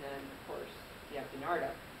of course you have DiNardo.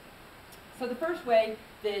 So the first way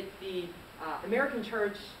that the American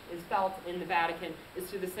Church is felt in the Vatican is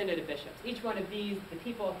through the Synod of Bishops. Each one of these, the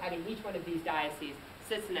people heading each one of these dioceses,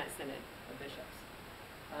 sits in that Synod of Bishops.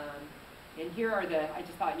 And here are I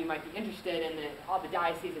just thought you might be interested in all the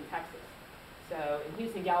dioceses in Texas. So in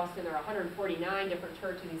Houston, Galveston, there are 149 different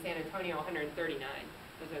churches. In San Antonio, 139.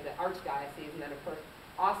 Those are the archdioceses. And then, of course,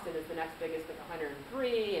 Austin is the next biggest with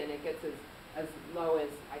 103, and it gets as low as,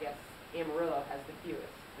 I guess, Amarillo has the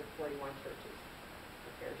fewest, with 41 churches,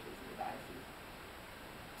 or parishes in the diocese.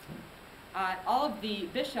 All of the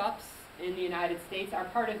bishops in the United States are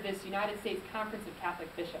part of this United States Conference of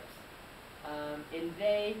Catholic Bishops. And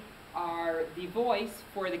they are the voice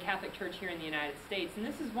for the Catholic Church here in the United States. And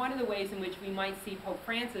this is one of the ways in which we might see Pope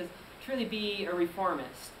Francis truly be a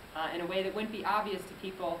reformist, in a way that wouldn't be obvious to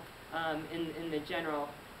people in the general,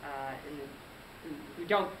 who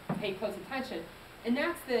don't pay close attention. And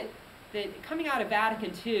that's that coming out of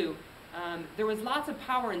Vatican II, there was lots of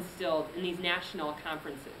power instilled in these national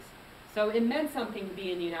conferences. So it meant something to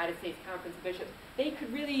be in the United States Conference of Bishops. They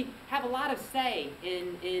could really have a lot of say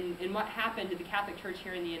in what happened to the Catholic Church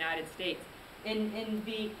here in the United States. And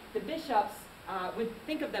the bishops would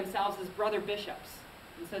think of themselves as brother bishops.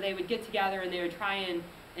 And so they would get together and they would try and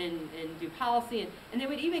do policy. And they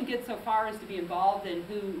would even get so far as to be involved in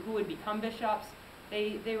who would become bishops.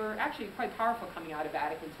 They were actually quite powerful coming out of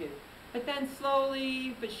Vatican II. But then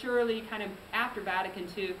slowly but surely, kind of after Vatican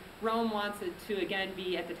II, Rome wants it to again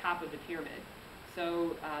be at the top of the pyramid.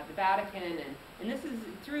 So the Vatican, and this is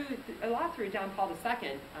a lot through John Paul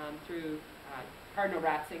II, through Cardinal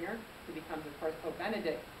Ratzinger, who becomes, of course, Pope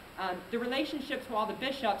Benedict. The relationship to all the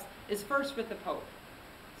bishops is first with the Pope.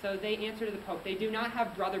 So they answer to the Pope. They do not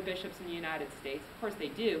have brother bishops in the United States. Of course they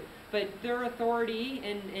do, but their authority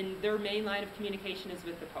and their main line of communication is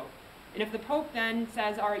with the Pope. And if the Pope then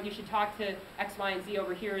says, all right, you should talk to X, Y, and Z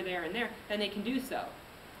over here, there, and there, then they can do so.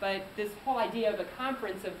 But this whole idea of a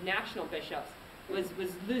conference of national bishops was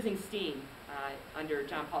losing steam under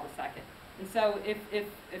John Paul II. And so if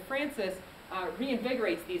Francis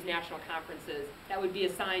reinvigorates these national conferences, that would be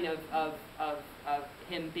a sign of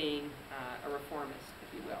him being a reformist,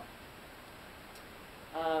 if you will.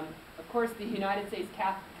 Of course, the United States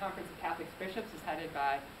Conference of Catholic Bishops is headed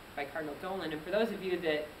by Cardinal Dolan. And for those of you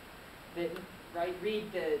that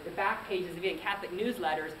read the back pages of even Catholic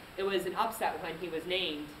newsletters, it was an upset when he was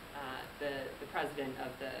named the president of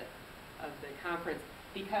the conference,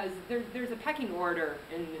 because there's a pecking order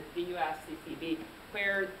in the USCCB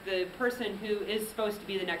where the person who is supposed to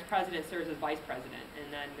be the next president serves as vice president,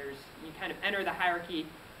 and then you kind of enter the hierarchy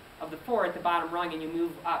of the 4 at the bottom rung and you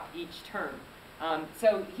move up each term.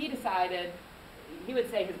 So he decided, he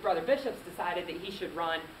would say his brother bishops decided that he should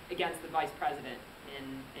run against the vice president,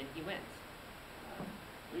 and he wins.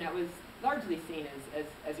 And that was largely seen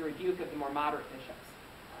as a rebuke of the more moderate bishops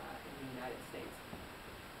in the United States.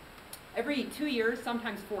 Every 2 years,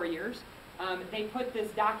 sometimes 4 years, they put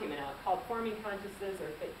this document out called Forming Consciences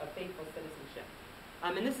of Faithful Citizenship.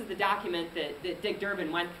 And this is the document that Dick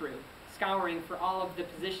Durbin went through, scouring for all of the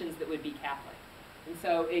positions that would be Catholic. And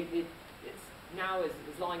so it's now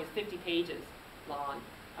as long as 50 pages long,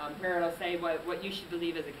 where it'll say what you should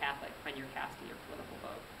believe as a Catholic when you're casting your political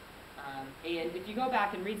vote. And if you go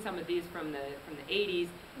back and read some of these from the 80s,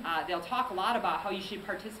 they'll talk a lot about how you should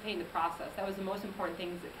participate in the process. That was the most important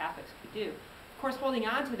things that Catholics could do. Of course, holding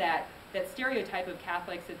on to that stereotype of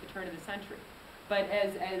Catholics at the turn of the century. But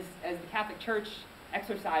as the Catholic Church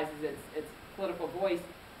exercises its political voice,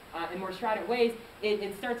 in more strident ways,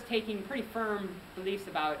 it starts taking pretty firm beliefs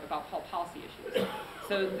about policy issues.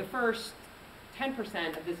 So the first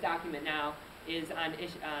 10% of this document now is on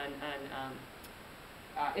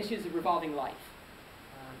issues of revolving life.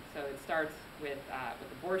 So it starts with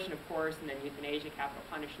abortion, of course, and then euthanasia, capital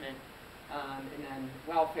punishment, and then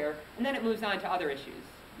welfare, and then it moves on to other issues,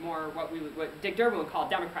 more what Dick Durbin would call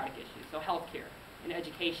democratic issues, so healthcare, and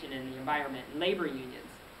education, and the environment, and labor unions.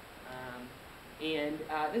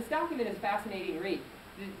 This document is fascinating to read.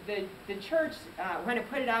 The church, when it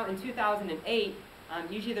put it out in 2008,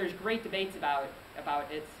 usually there's great debates about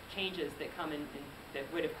its changes that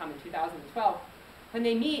would have come in 2012. When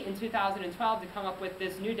they meet in 2012 to come up with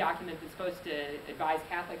this new document that's supposed to advise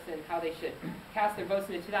Catholics in how they should cast their votes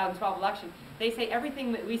in the 2012 election, they say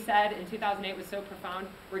everything that we said in 2008 was so profound,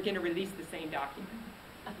 we're going to release the same document.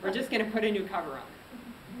 We're just going to put a new cover on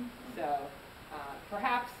it. So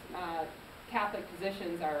perhaps Catholic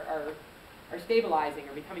positions are stabilizing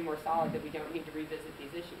or becoming more solid, that we don't need to revisit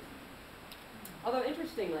these issues. Although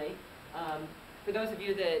interestingly, for those of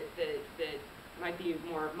you that might be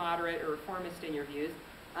more moderate or reformist in your views,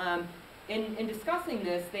 in discussing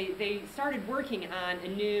this, they started working on a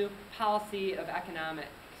new policy of economics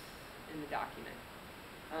in the document.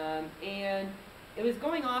 And it was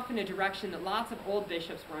going off in a direction that lots of old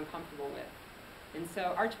bishops were uncomfortable with. And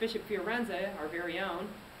so Archbishop Fiorenza, our very own,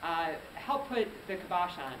 helped put the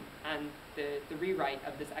kibosh on the rewrite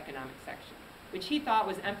of this economic section, which he thought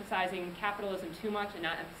was emphasizing capitalism too much and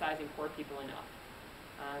not emphasizing poor people enough.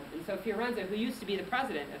 And so Fiorenza, who used to be the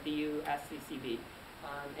president of the USCCB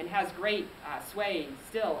and has great sway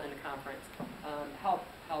still in the conference, helped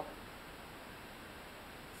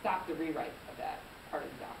stop the rewrite of that part of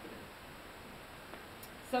the document.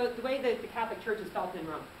 So the way that the Catholic Church is felt in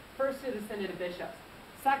Rome, first through the Synod of Bishops,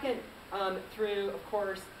 second through, of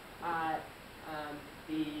course,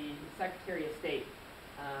 the Secretary of State.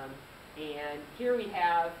 And here we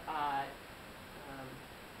have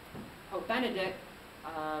Pope Benedict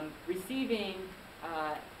receiving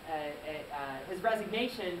his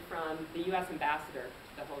resignation from the U.S. ambassador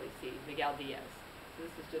to the Holy See, Miguel Diaz. So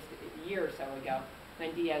this is just a year or so ago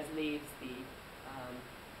when Diaz leaves the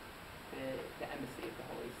embassy of the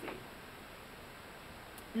Holy See.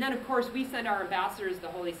 And then, of course, we send our ambassadors to the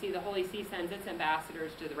Holy See. The Holy See sends its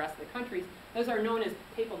ambassadors to the rest of the countries. Those are known as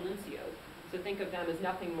papal nuncios. So think of them as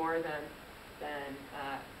nothing more than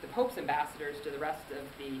the Pope's ambassadors to the rest of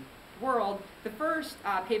the world. The first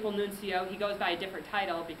papal nuncio, he goes by a different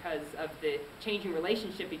title because of the changing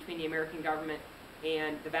relationship between the American government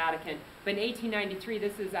and the Vatican. But in 1893,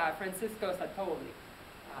 this is Francisco Sartori,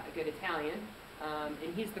 a good Italian,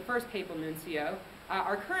 and he's the first papal nuncio.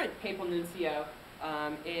 Our current papal nuncio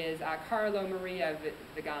is Carlo Maria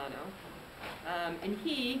Vigano, and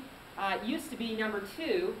he used to be number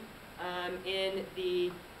 2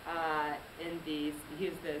 he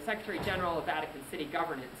is the Secretary General of Vatican City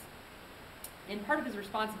Governance. And part of his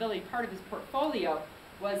responsibility, part of his portfolio,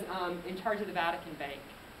 was in charge of the Vatican Bank,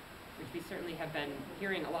 which we certainly have been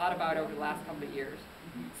hearing a lot about over the last couple of years.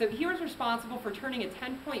 So he was responsible for turning a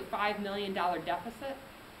 $10.5 million deficit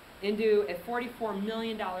into a $44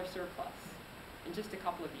 million surplus in just a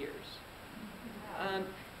couple of years.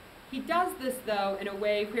 He does this, though, in a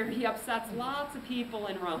way where he upsets lots of people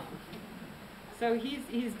in Rome. So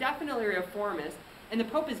he's definitely a reformist, and the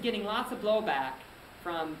Pope is getting lots of blowback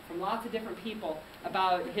from lots of different people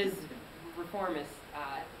about his reformist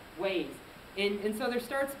ways. And so there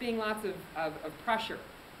starts being lots of pressure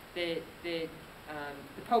that the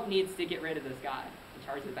Pope needs to get rid of this guy in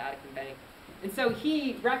charge of the Vatican Bank. And so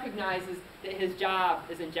he recognizes that his job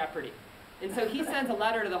is in jeopardy. And so he sends a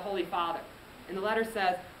letter to the Holy Father. And the letter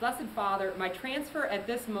says, "Blessed Father, my transfer at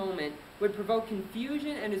this moment would provoke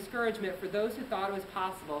confusion and discouragement for those who thought it was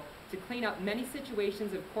possible to clean up many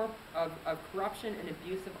situations of corruption and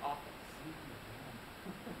abuse of office."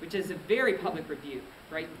 Which is a very public rebuke,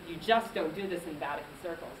 right? You just don't do this in Vatican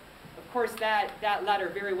circles. Of course, that letter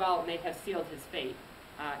very well may have sealed his fate.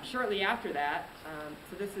 Shortly after that,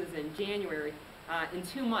 so this is in January, in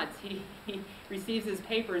 2 months, he receives his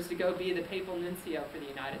papers to go be the papal nuncio for the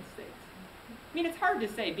United States. I mean, it's hard to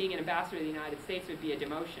say being an ambassador to the United States would be a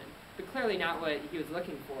demotion, but clearly not what he was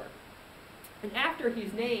looking for. And after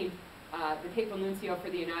he's named the papal nuncio for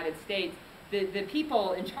the United States, the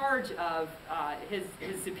people in charge of his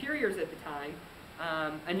superiors at the time,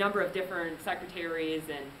 a number of different secretaries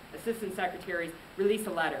and assistant secretaries, release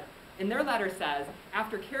a letter. And their letter says,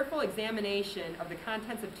 "After careful examination of the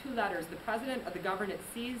contents of 2 letters, the President of the government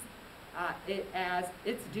sees it as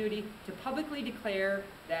its duty to publicly declare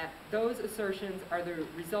that those assertions are the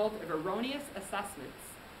result of erroneous assessments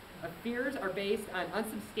of fears are based on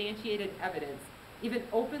unsubstantiated evidence, even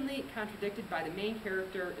openly contradicted by the main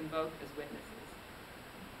character invoked as witnesses.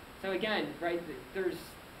 So again, right,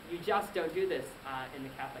 you just don't do this in the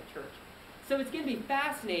Catholic Church. So it's going to be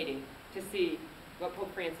fascinating to see what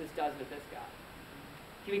Pope Francis does with this guy.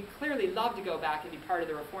 He would clearly love to go back and be part of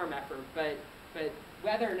the reform effort, but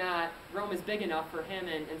whether or not Rome is big enough for him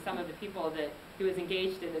and some of the people that he was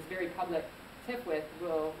engaged in this very public tiff with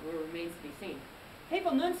will remains to be seen.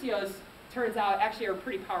 Papal nuncios, turns out, actually are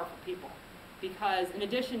pretty powerful people, because in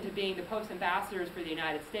addition to being the Pope's ambassadors for the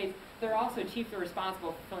United States, they're also chiefly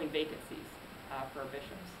responsible for filling vacancies for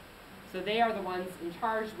bishops. So they are the ones in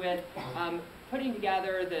charge with putting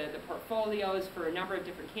together the portfolios for a number of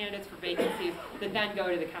different candidates for vacancies that then go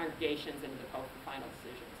to the congregations and to the Pope for final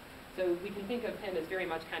decisions. So we can think of him as very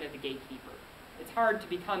much kind of the gatekeeper. It's hard to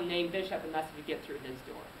become named bishop unless you get through his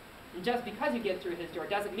door. And just because you get through his door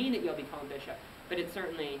doesn't mean that you'll become a bishop, but it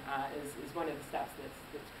certainly is one of the steps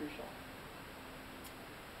that's crucial.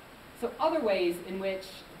 So other ways in which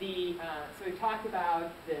so we've talked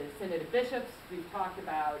about the Synod of Bishops, we've talked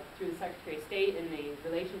about through the Secretary of State and the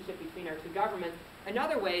relationship between our two governments.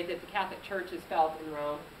 Another way that the Catholic Church is felt in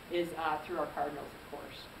Rome is through our cardinals, of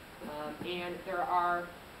course. And there are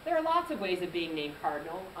lots of ways of being named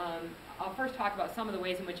cardinal. I'll first talk about some of the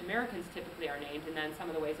ways in which Americans typically are named, and then some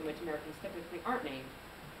of the ways in which Americans typically aren't named.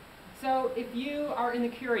 So if you are in the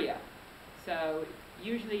Curia, so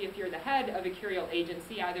usually if you're the head of a curial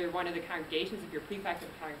agency, either one of the congregations, if you're prefect of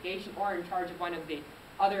a congregation, or in charge of one of the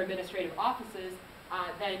other administrative offices,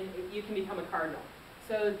 then you can become a cardinal.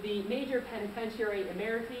 So the major penitentiary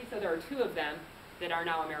emeriti, so there are two of them that are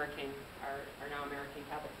now American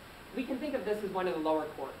Catholics. We can think of this as one of the lower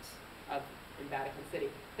courts in Vatican City.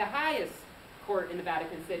 The highest court in the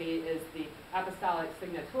Vatican City is the Apostolic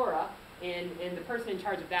Signatura, and the person in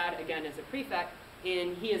charge of that, again, is a prefect,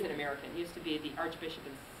 and he is an American. He used to be the Archbishop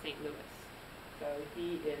of St. Louis. So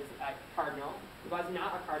he is a cardinal. He was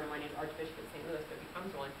not a cardinal when he was Archbishop of St. Louis, but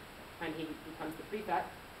becomes one when he becomes the prefect.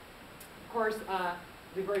 Of course,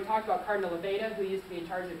 we've already talked about Cardinal Leveda, who used to be in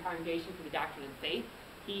charge of the Congregation for the Doctrine of Faith.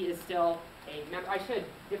 He is still a member. I should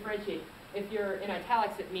differentiate. If you're in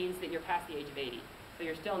italics, it means that you're past the age of 80. So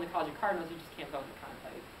you're still in the College of Cardinals, you just can't vote in the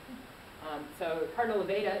conclave. So Cardinal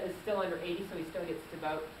Leveda is still under 80, so he still gets to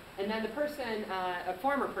vote. And then the person, a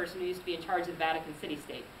former person who used to be in charge of the Vatican City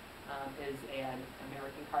State, is an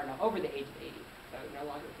American cardinal over the age of 80, so no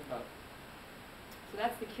longer can vote. So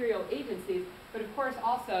that's the curial agencies, but of course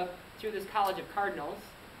also through this College of Cardinals,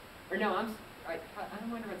 or no, I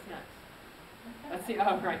wonder what's next. Let's see,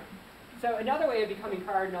 oh, right. So another way of becoming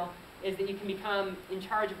cardinal is that you can become in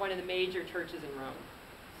charge of one of the major churches in Rome.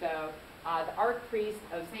 So the archpriest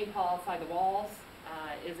of St. Paul outside the walls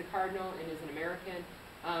is a cardinal and is an American.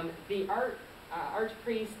 The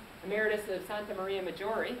archpriest emeritus of Santa Maria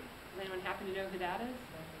Maggiore, does anyone happen to know who that is?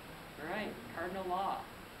 All right, Cardinal Law.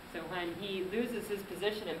 So when he loses his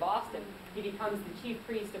position in Boston, he becomes the chief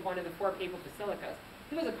priest of one of the 4 papal basilicas.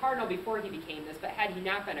 He was a cardinal before he became this, but had he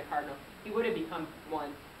not been a cardinal, he would have become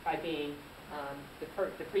one by being the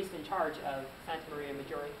priest in charge of Santa Maria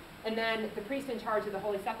Maggiore. And then the priest in charge of the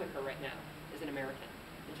Holy Sepulchre right now is an American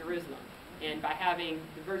in Jerusalem. And by having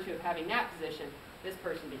the virtue of having that position, this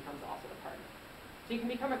person becomes also a cardinal. So you can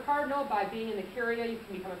become a cardinal by being in the Curia. You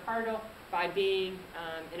can become a cardinal by being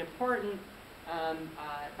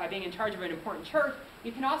by being in charge of an important church.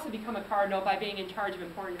 You can also become a cardinal by being in charge of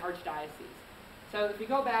important archdioceses. So if we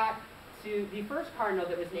go back to the first cardinal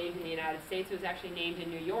that was named in the United States, it was actually named in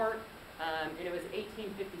New York, and it was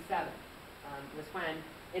 1857 was when.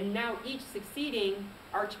 And now each succeeding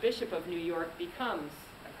Archbishop of New York becomes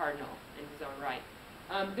a cardinal in his own right.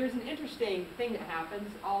 There's an interesting thing that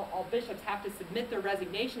happens. All bishops have to submit their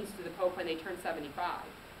resignations to the Pope when they turn 75.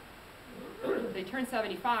 They turn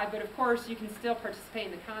 75, but of course you can still participate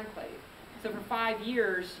in the conclave. So for 5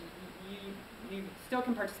 years, you still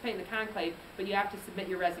can participate in the conclave, but you have to submit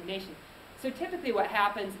your resignation. So typically what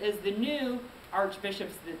happens is the new archbishop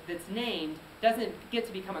that's named doesn't get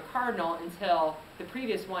to become a cardinal until the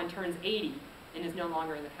previous one turns 80 and is no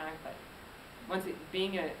longer in the conclave. Once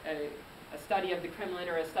being a study of the Kremlin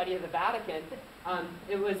or a study of the Vatican,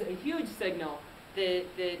 it was a huge signal that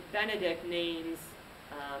Benedict names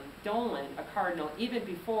Dolan a cardinal even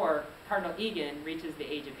before Cardinal Egan reaches the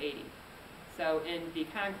age of 80. So in the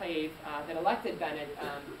conclave that elected Benedict, no,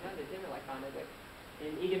 they didn't elect Benedict,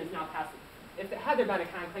 and Egan is now passed. Had there been a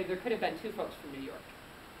conclave, there could have been 2 folks from New York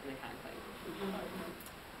in the conclave.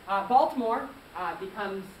 Baltimore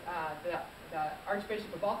becomes, the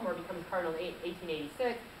Archbishop of Baltimore becomes cardinal in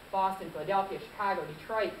 1886, Boston, Philadelphia, Chicago,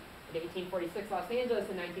 Detroit in 1846, Los Angeles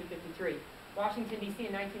in 1953. Washington, D.C.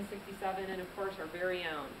 in 1967, and of course our very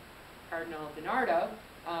own Cardinal DiNardo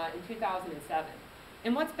in 2007.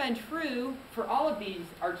 And what's been true for all of these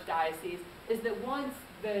archdioceses is that once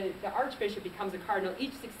the archbishop becomes a cardinal,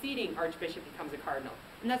 each succeeding archbishop becomes a cardinal.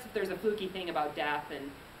 And that's if there's a fluky thing about death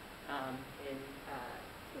and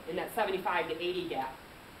in that 75 to 80 gap.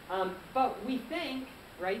 But we think,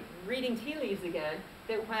 right, reading tea leaves again,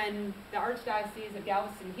 that when the Archdiocese of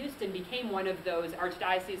Galveston-Houston became one of those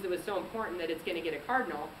archdioceses that was so important that it's going to get a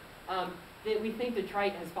cardinal, that we think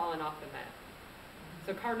Detroit has fallen off the map.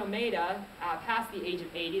 So Cardinal Maida, past the age of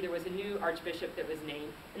 80, there was a new archbishop that was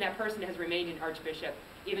named, and that person has remained an archbishop,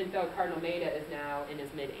 even though Cardinal Maida is now in his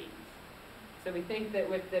mid-80s. So we think that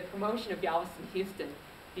with the promotion of Galveston-Houston,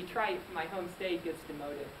 Detroit, my home state, gets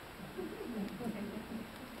demoted.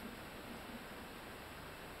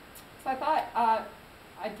 So I thought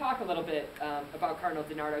I'd talk a little bit about Cardinal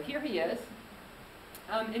DiNardo. Here he is,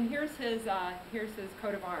 and here's his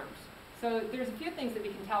coat of arms. So there's a few things that we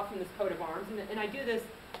can tell from this coat of arms, and I do this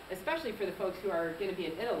especially for the folks who are going to be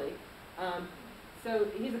in Italy. So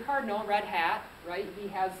he's a cardinal, red hat, right? He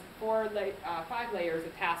has 5 layers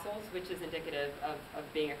of tassels, which is indicative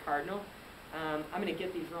of being a cardinal. I'm going to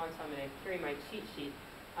get these wrong, so I'm going to carry my cheat sheet.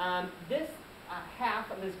 This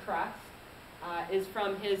half of his crest is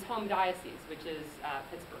from his home diocese, which is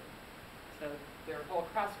Pittsburgh. So their whole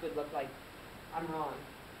crest would look like, I'm wrong.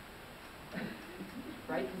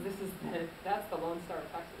 Right? Because that's the Lone Star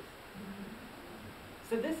of Texas.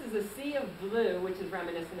 So this is a sea of blue, which is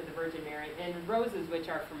reminiscent of the Virgin Mary, and roses, which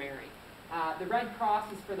are for Mary. The red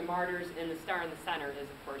cross is for the martyrs, and the star in the center is,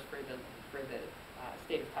 of course, for the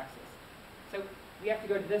state of Texas. So we have to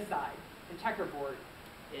go to this side. The checkerboard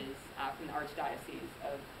is from the Archdiocese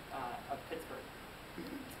of Pittsburgh.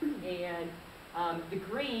 And the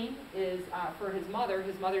green is for his mother.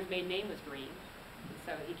 His mother's maiden name was Green,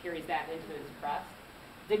 so he carries that into his crest.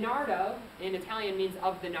 DiNardo in Italian means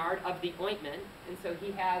of the nard, of the ointment, and so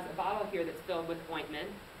he has a bottle here that's filled with ointment,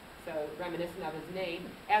 so reminiscent of his name,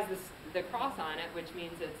 has the cross on it, which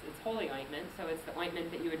means it's holy ointment, so it's the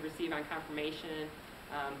ointment that you would receive on confirmation,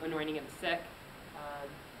 anointing of the sick,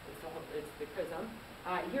 it's the chrism.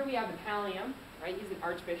 Here we have the pallium, right? He's an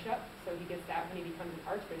archbishop, so he gets that when he becomes an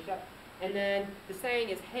archbishop. And then the saying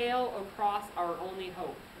is, "Hail, O cross, our only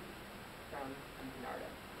hope," from DiNardo.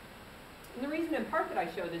 And the reason in part that I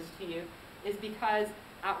show this to you is because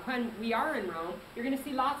when we are in Rome, you're going to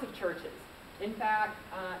see lots of churches. In fact,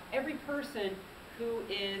 every person who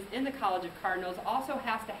is in the College of Cardinals also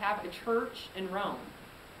has to have a church in Rome,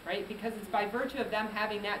 right? Because it's by virtue of them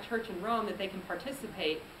having that church in Rome that they can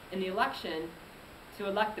participate in the election to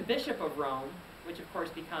elect the Bishop of Rome, which of course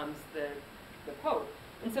becomes the Pope.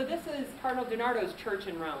 And so this is Cardinal DiNardo's church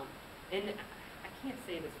in Rome. And I can't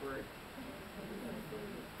say this word.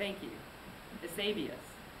 Thank you. Eusebius.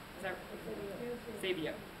 Is that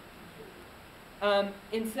Sabio.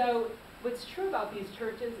 And so what's true about these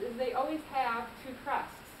churches is they always have 2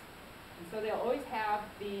 crests. And so they'll always have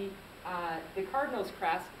the cardinal's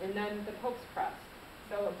crest and then the Pope's crest.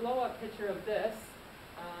 So a blow-up picture of this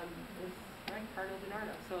is right, Cardinal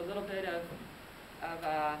DiNardo. So a little bit of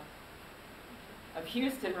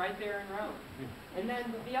Houston right there in Rome. And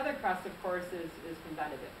then the other crest, of course, is from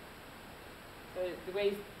Benedict. So the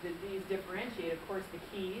ways that these differentiate, of course, the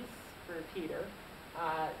keys for Peter,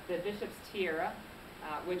 the bishop's tiara,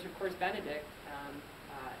 which of course Benedict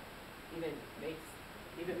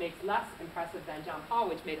even makes less impressive than John Paul,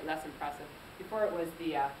 which made it less impressive. Before it was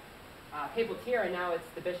the papal tiara, now it's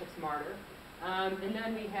the bishop's martyr. And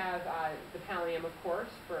then we have the pallium, of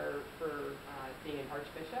course, for being an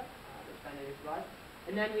archbishop, which Benedict was.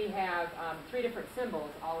 And then we have 3 different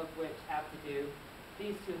symbols, all of which have to do.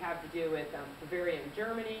 These 2 have to do with Bavaria and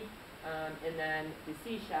Germany, and then the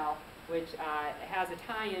seashell, which has a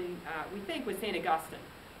tie-in, we think, with St. Augustine.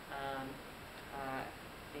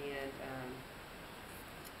 And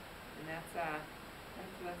that's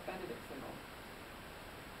Benedict's symbol.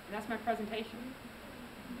 And that's my presentation.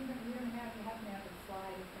 You don't have to have a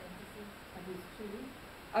slide of these 2.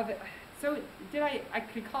 Of it, so I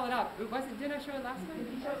could call it up. Did I show it last time?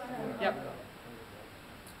 You showed it. Yep.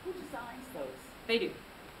 Who designs those? They do.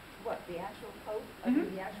 What, the actual Pope,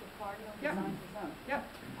 Mhm. the actual cardinal Yep. designs his own? Yep.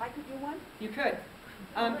 I could do one? You could.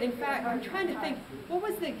 In fact, I'm trying to think,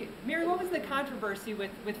 Mary, what was the controversy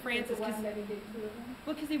with Francis? The one that he did 2 of them?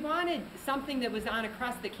 Well, because he wanted something that was on a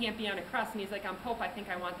crest that can't be on a crest, and he's like, I'm Pope, I think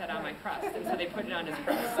I want that on my crest, and so they put it on his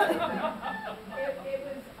crest. It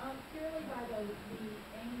was purely by the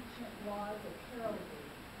ancient laws of heraldry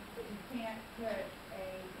that you can't put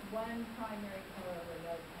one primary color over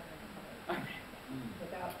another primary color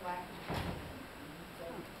without black. So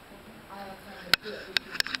I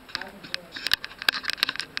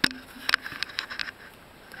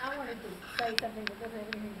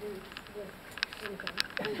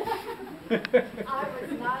I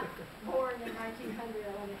was not born in 1900,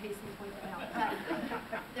 I want to hasten to point that out.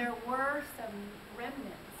 But there were some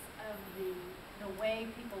remnants of the way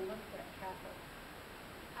people looked at Catholics.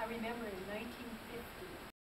 I remember in 19